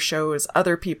also shows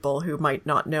other people who might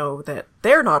not know that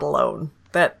they're not alone,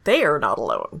 that they are not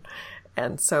alone.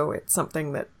 And so it's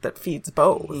something that feeds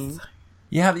both. Mm-hmm.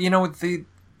 Yeah,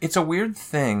 it's a weird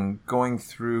thing going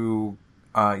through,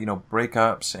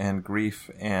 breakups and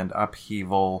grief and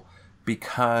upheaval,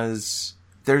 because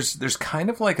there's kind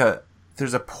of like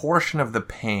there's a portion of the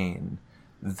pain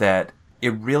that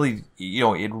it really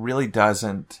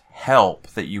doesn't help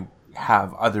that you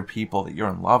have other people that you're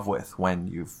in love with when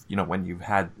you're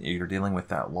dealing with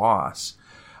that loss.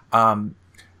 And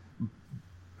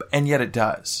yet it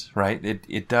does, right?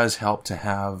 It does help to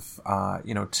have,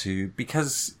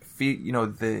 because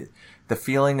the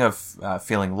feeling of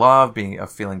feeling loved,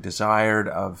 feeling desired,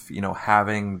 of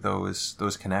having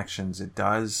those connections. It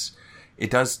does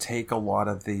take a lot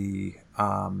of the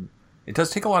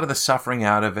suffering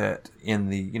out of it in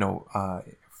the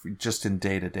just in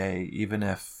day to day. Even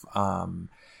if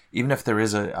there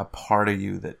is a part of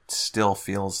you that still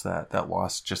feels that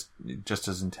loss just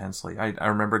as intensely. I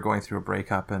remember going through a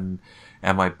breakup and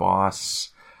my boss,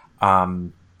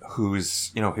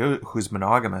 who's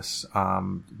monogamous,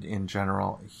 in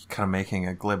general, kind of making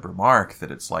a glib remark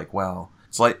that it's like, well,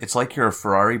 it's like your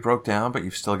Ferrari broke down, but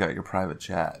you've still got your private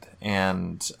jet.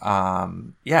 And,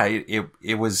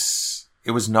 it was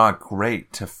not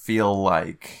great to feel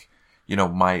like,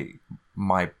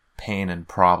 my pain and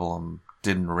problem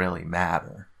didn't really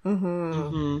matter. Mm-hmm.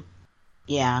 Mm-hmm.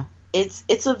 Yeah.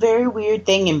 It's a very weird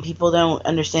thing, and people don't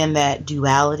understand that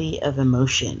duality of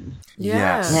emotion.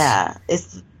 Yes. Yeah.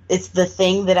 It's the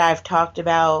thing that I've talked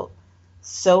about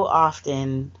so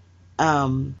often,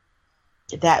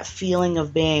 that feeling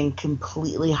of being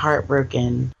completely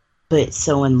heartbroken, but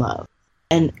so in love.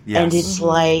 And it's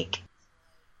like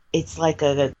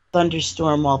a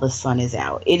thunderstorm while the sun is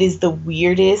out. It is the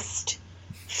weirdest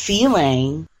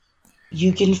feeling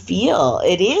you can feel.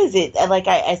 It is.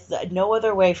 I no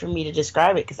other way for me to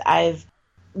describe it, because I've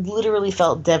literally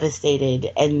felt devastated,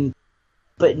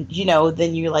 but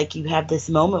then you're like, you have this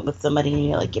moment with somebody and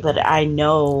you're like, yeah, but I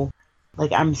know,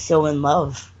 like, I'm so in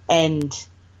love. And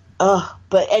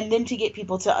then to get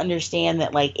people to understand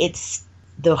that, like,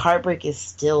 the heartbreak is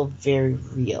still very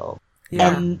real.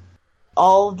 Yeah. And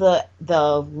all the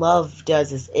love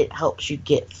does is it helps you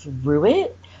get through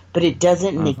it, but it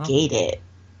doesn't negate it.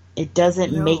 It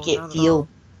doesn't make it feel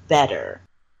better.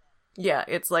 Yeah,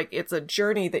 it's like it's a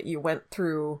journey that you went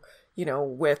through,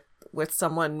 with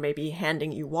someone maybe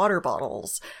handing you water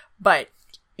bottles, but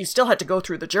you still had to go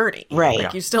through the journey. Right.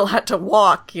 Like, you still had to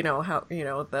walk,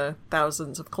 the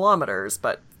thousands of kilometers,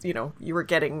 but, you were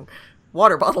getting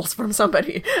water bottles from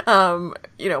somebody, but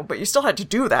you still had to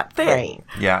do that thing.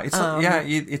 Right. Yeah.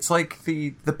 It's like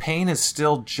the pain is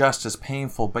still just as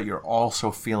painful, but you're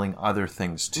also feeling other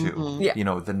things too. Mm-hmm. Yeah.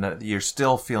 You're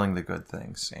still feeling the good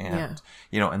things. And,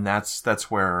 and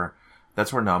that's where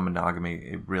non-monogamy,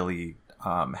 it really,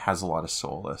 has a lot of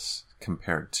solace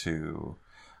compared to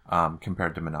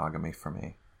monogamy for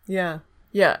me. Yeah.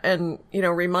 Yeah. And,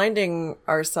 reminding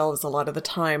ourselves a lot of the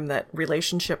time that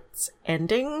relationships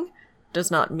ending does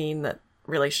not mean that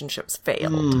relationships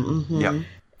failed. Mm-hmm. Yeah.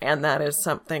 And that is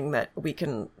something that we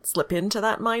can slip into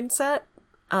that mindset,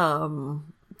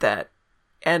 that,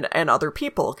 and other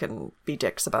people can be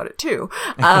dicks about it too.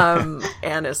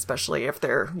 And especially if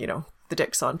they're, the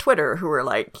dicks on Twitter who are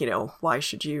like, why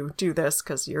should you do this?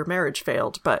 'Cause your marriage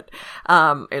failed. But,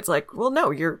 it's like, well,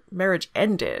 no, your marriage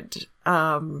ended.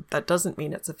 That doesn't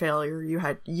mean it's a failure. You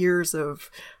had years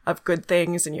of good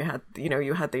things, and you had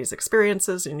these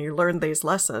experiences, and you learned these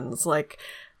lessons. Like,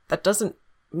 that doesn't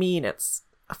mean it's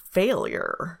a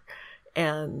failure.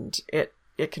 And it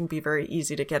can be very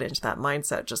easy to get into that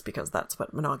mindset just because that's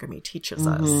what monogamy teaches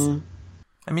us.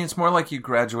 I mean, it's more like you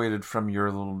graduated from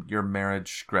your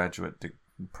marriage graduate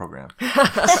program.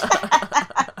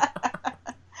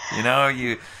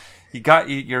 You're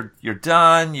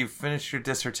done. You finished your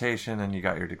dissertation and you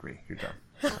got your degree. You're done.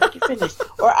 You finished.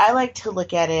 Or I like to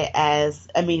look at it as,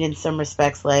 I mean, in some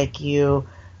respects, like you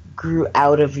grew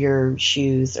out of your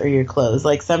shoes or your clothes.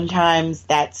 Like sometimes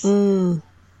that's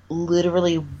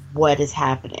literally what is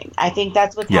happening. I think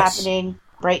that's what's happening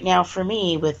right now for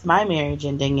me with my marriage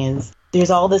ending is there's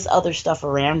all this other stuff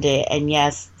around it. And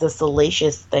yes, the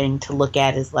salacious thing to look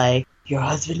at is like, your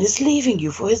husband is leaving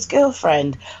you for his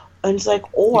girlfriend. And it's like,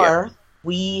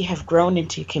 we have grown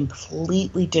into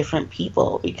completely different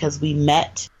people because we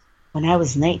met when I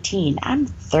was 19. I'm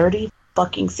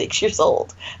 6 years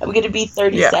old. I'm going to be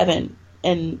 37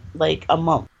 in like a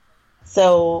month.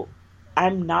 So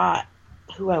I'm not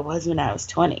who I was when I was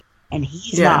 20. And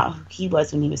he's not who he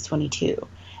was when he was 22.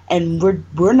 And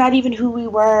we're not even who we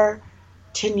were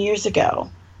 10 years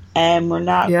ago. And we're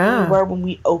not who we were when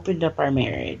we opened up our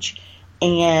marriage.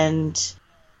 And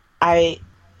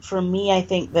for me, I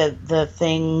think that the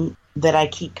thing that I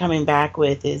keep coming back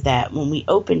with is that when we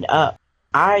opened up,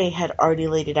 I had already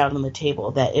laid it out on the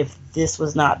table that if this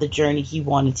was not the journey he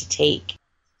wanted to take,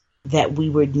 that we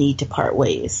would need to part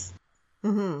ways.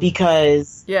 Mm-hmm.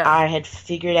 Because I had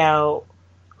figured out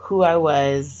who I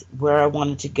was, where I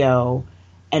wanted to go,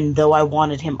 and though I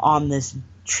wanted him on this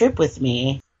trip with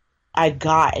me, I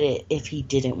got it if he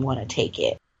didn't want to take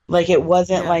it. Like, it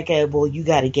wasn't like well, you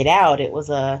got to get out. It was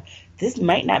this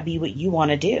might not be what you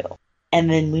want to do. And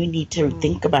then we need to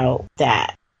think about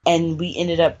that. And we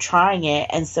ended up trying it.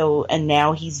 And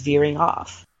now he's veering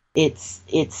off.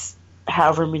 It's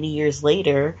however many years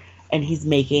later, and he's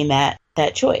making that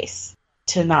choice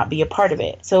to not be a part of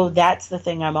it. So that's the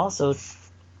thing I'm also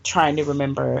trying to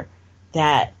remember,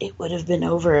 that it would have been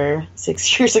over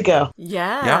 6 years ago.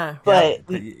 Yeah. But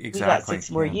we got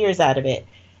 6 more years out of it.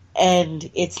 And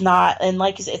it's not, and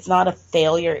like you said, it's not a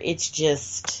failure. It's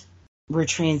just we're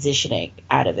transitioning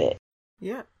out of it.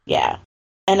 Yeah. Yeah.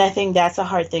 And I think that's a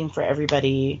hard thing for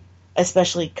everybody,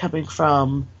 especially coming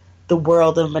from the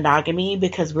world of monogamy,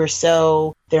 because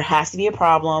there has to be a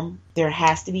problem, there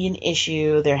has to be an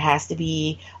issue, there has to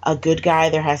be a good guy,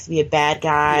 there has to be a bad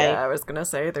guy. Yeah, I was gonna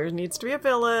say there needs to be a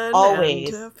villain,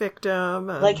 always, and a victim.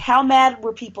 And... Like, how mad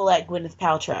were people at Gwyneth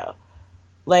Paltrow?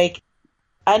 Like,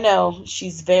 I know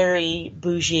she's very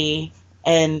bougie,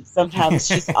 and sometimes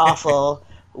she's awful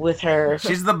with her.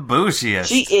 She's the bougiest.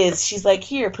 She is. She's like,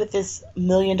 here, put this $1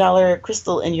 million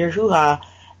crystal in your hoo-ha,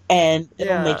 and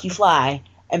it'll make you fly.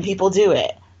 And people do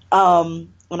it. And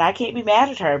I can't be mad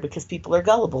at her because people are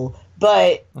gullible.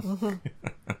 But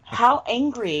how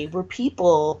angry were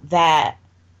people that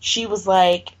she was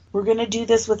like, we're going to do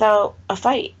this without a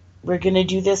fight. We're going to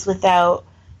do this without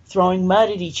throwing mud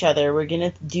at each other. We're going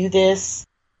to do this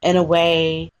in a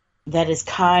way that is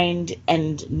kind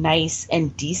and nice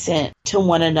and decent to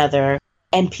one another.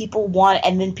 And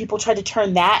then people try to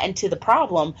turn that into the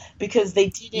problem because they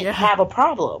didn't have a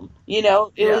problem. You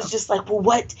know, it was just like, well,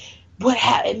 what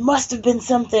happened? It must have been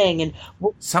something. And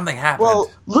something happened. Well,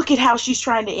 look at how she's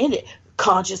trying to end it.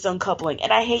 Conscious uncoupling.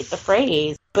 And I hate the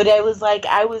phrase, but it was like,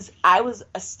 I was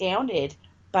astounded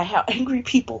by how angry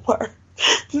people were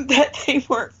that they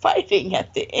weren't fighting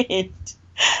at the end.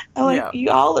 I'm like,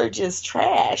 y'all are just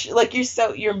trash. Like,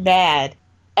 you're mad.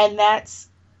 And that's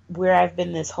where I've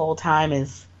been this whole time.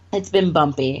 Is it's been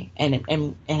bumpy and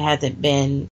it hasn't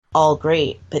been all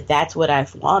great, but that's what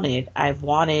I've wanted. I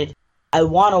want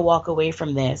to walk away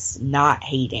from this not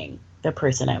hating the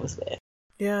person I was with.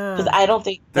 Yeah. Because I don't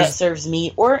think that serves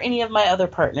me or any of my other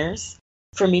partners,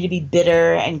 for me to be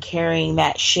bitter and carrying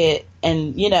that shit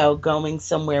and, going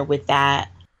somewhere with that.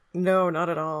 No, not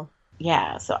at all.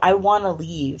 Yeah. So I want to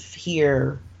leave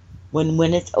here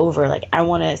when it's over. Like, I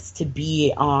want us to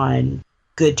be on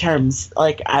good terms.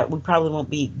 Like, we probably won't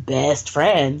be best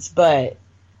friends, but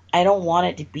I don't want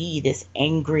it to be this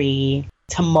angry,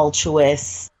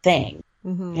 tumultuous thing.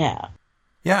 Mm-hmm.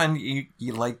 Yeah, and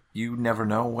you never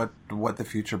know what the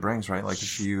future brings, right? Like,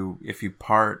 if you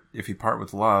part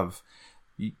with love,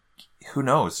 who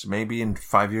knows? Maybe in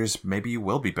 5 years, maybe you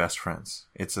will be best friends.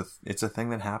 It's a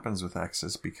thing that happens with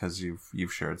exes because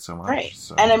you've shared so much. Right.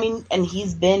 So. And I mean, and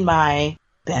he's been my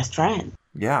best friend.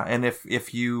 Yeah, and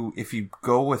if you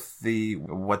go with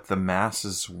what the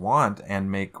masses want and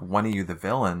make one of you the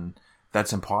villain,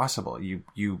 that's impossible.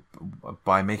 You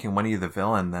by making one of you the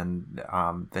villain,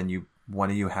 then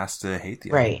one of you has to hate the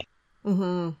other. Right.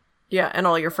 Mm-hmm. Yeah, and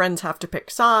all your friends have to pick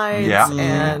sides. Yeah.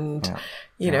 And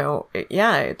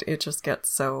it just gets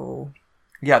so.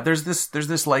 Yeah, there's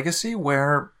this legacy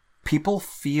where people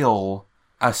feel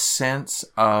a sense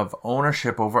of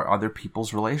ownership over other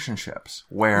people's relationships,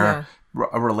 where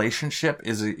a relationship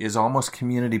is almost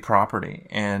community property,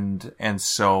 and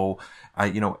so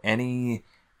any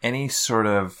sort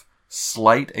of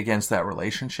slight against that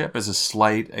relationship is a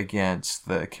slight against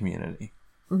the community.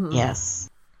 Mm-hmm. Yes.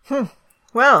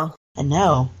 Well, I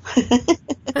know.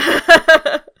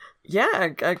 Yeah,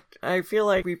 I feel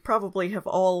like we probably have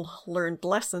all learned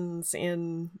lessons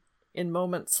in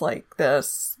moments like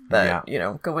this, that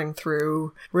going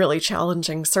through really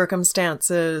challenging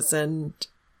circumstances, and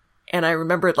I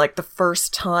remembered, like, the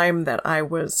first time that I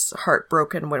was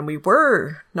heartbroken when we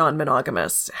were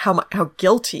non-monogamous, how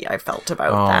guilty I felt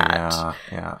about that.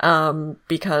 Yeah.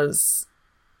 Because,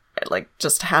 like,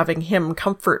 just having him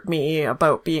comfort me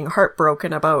about being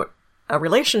heartbroken about a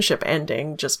relationship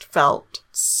ending just felt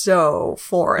so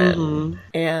foreign,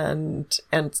 and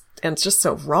it's just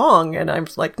so wrong. And I'm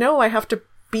like, no, I have to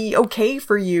be okay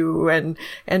for you and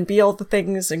be all the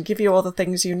things and give you all the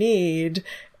things you need.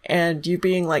 And you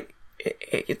being like,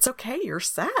 it's okay, you're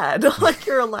sad. Like,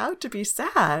 you're allowed to be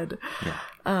sad.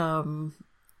 Yeah.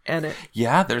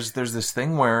 There's this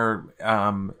thing where,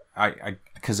 I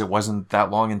because it wasn't that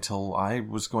long until I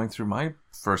was going through my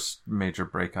first major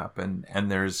breakup,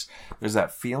 and there's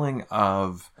that feeling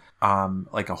of,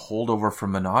 like a holdover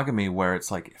from monogamy where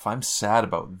it's like, if I'm sad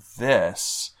about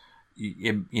this,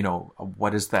 you know,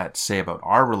 what does that say about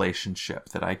our relationship,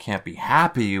 that I can't be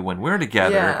happy when we're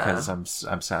together because I'm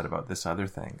sad about this other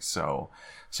thing. So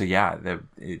yeah,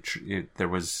 there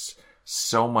was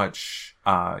so much,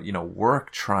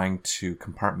 work trying to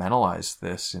compartmentalize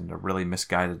this in a really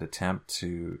misguided attempt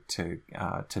to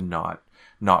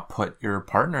not put your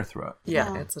partner through it.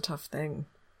 Yeah, it's a tough thing.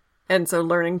 And so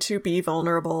learning to be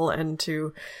vulnerable and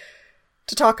to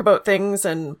talk about things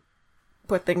and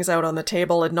put things out on the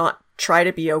table and not try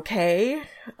to be okay.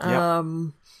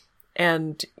 And,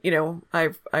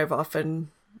 I've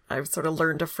sort of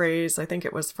learned a phrase, I think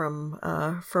it was from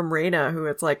Raina, who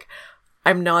it's like,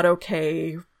 I'm not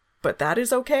okay, but that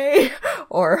is okay.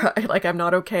 Or like, I'm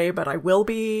not okay, but I will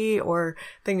be, or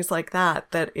things like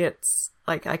that, that it's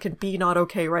like, I can be not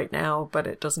okay right now, but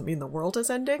it doesn't mean the world is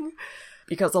ending.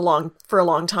 Because for a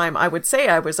long time, I would say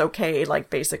I was okay, like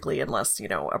basically, unless,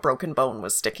 a broken bone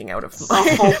was sticking out of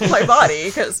my body.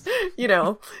 Because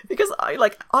I,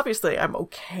 like, obviously I'm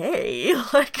okay.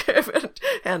 Like,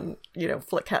 and,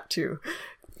 Flick had to,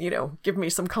 give me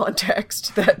some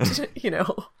context that,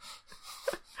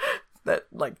 that,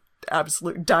 like,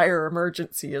 absolute dire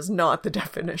emergency is not the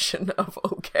definition of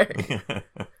okay.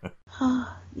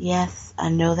 Yes, I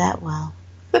know that well.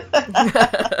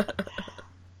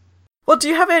 Well, do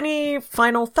you have any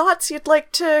final thoughts you'd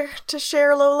like to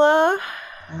share, Lola?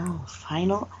 Oh,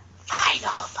 final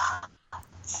thoughts.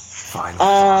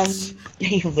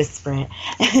 You whisper it.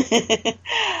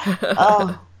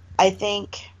 I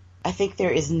think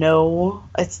there is no.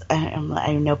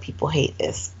 I know people hate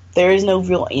this. There is no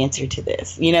real answer to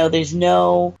this. There's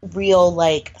no real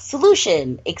like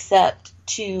solution except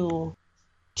to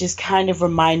just kind of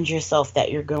remind yourself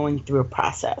that you're going through a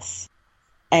process.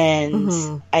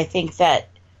 And I think that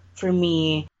for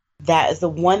me, that is the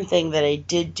one thing that I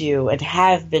did do and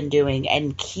have been doing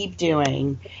and keep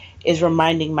doing, is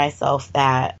reminding myself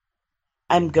that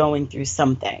I'm going through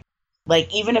something.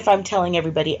 Like, even if I'm telling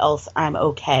everybody else I'm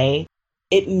okay,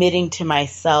 admitting to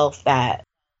myself that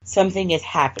something is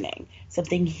happening,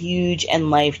 something huge and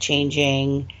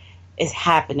life-changing is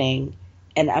happening,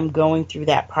 and I'm going through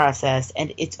that process,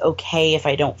 and it's okay if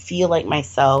I don't feel like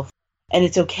myself. And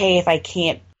it's okay if I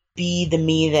can't be the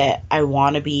me that I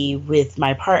want to be with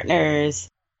my partners.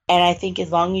 And I think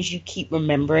as long as you keep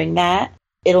remembering that,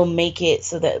 it'll make it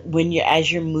so that as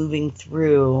you're moving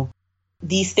through,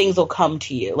 these things will come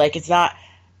to you. Like,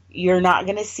 you're not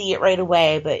going to see it right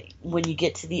away, but when you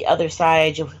get to the other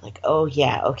side, you'll be like, oh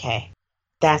yeah, okay,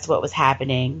 that's what was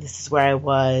happening. This is where I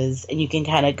was. And you can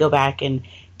kind of go back and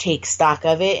take stock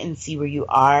of it and see where you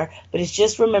are. But it's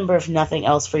just remember, if nothing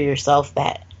else, for yourself,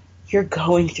 that you're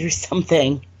going through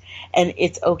something, and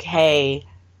it's okay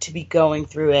to be going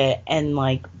through it and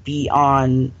like be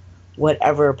on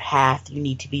whatever path you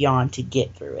need to be on to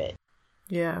get through it.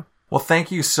 Yeah. Well, thank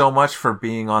you so much for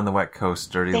being on the Wet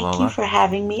Coast, Dirty Lola. Thank you for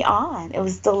having me on. It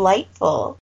was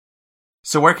delightful.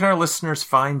 So where can our listeners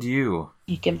find you?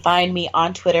 You can find me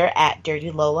on Twitter at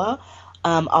Dirty Lola,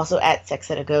 also at Sex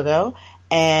at a Go-Go.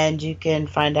 And you can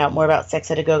find out more about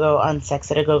Sex at a Go-Go on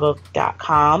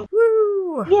sexatagogo.com. Woo!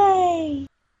 Yay!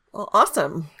 Well,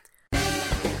 awesome.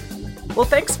 Well,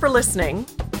 thanks for listening.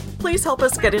 Please help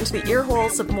us get into the ear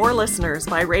holes of more listeners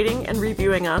by rating and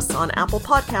reviewing us on Apple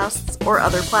Podcasts or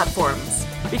other platforms.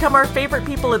 Become our favorite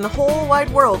people in the whole wide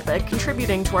world by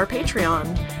contributing to our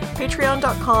Patreon,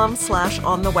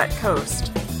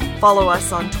 patreon.com/onthewetcoast. Follow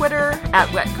us on Twitter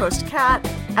 @WetCoastCat,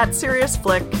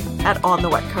 @SeriousFlick,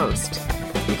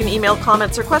 @OnTheWetCoast. You can email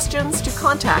comments or questions to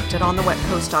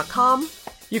contact@onthewetcoast.com.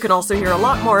 You can also hear a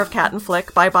lot more of Cat and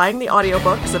Flick by buying the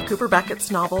audiobooks of Cooper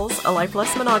Beckett's novels, A Life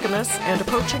Less Monogamous and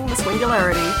Approaching the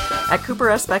Swingularity at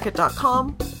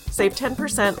coopersbeckett.com. Save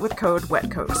 10% with code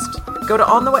WETCOAST. Go to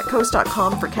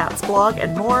onthewetcoast.com for Cat's blog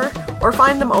and more, or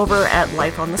find them over at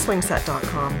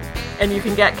lifeontheswingset.com. And you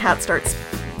can get Cat Start's...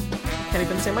 Can't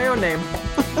even say my own name.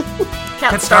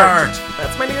 Cat Start.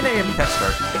 That's my new name. Cat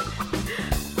Start.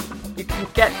 You can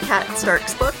get Cat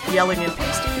Stark's book, Yelling in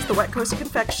Pasties, The Wet Coast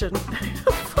Confection.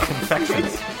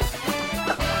 Confections.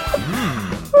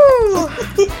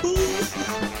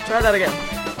 Try that again.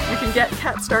 You can get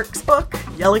Cat Stark's book,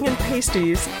 Yelling in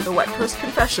Pasties, The Wet Coast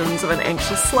Confessions of an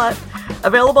Anxious Slut,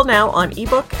 Available now on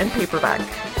ebook and paperback.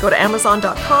 Go to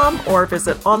Amazon.com or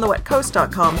visit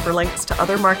onthewetcoast.com for links to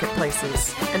other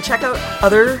marketplaces. And check out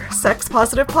other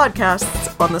sex-positive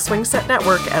podcasts on the Swingset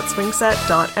Network at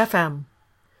swingset.fm.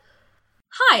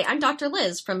 Hi, I'm Dr.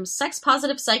 Liz from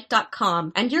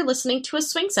sexpositivepsych.com, and you're listening to a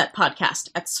Swingset podcast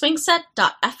at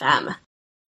swingset.fm.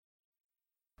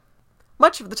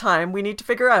 Much of the time, we need to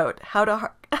figure out how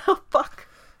to fuck.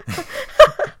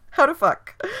 How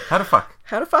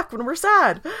to fuck when we're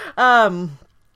sad.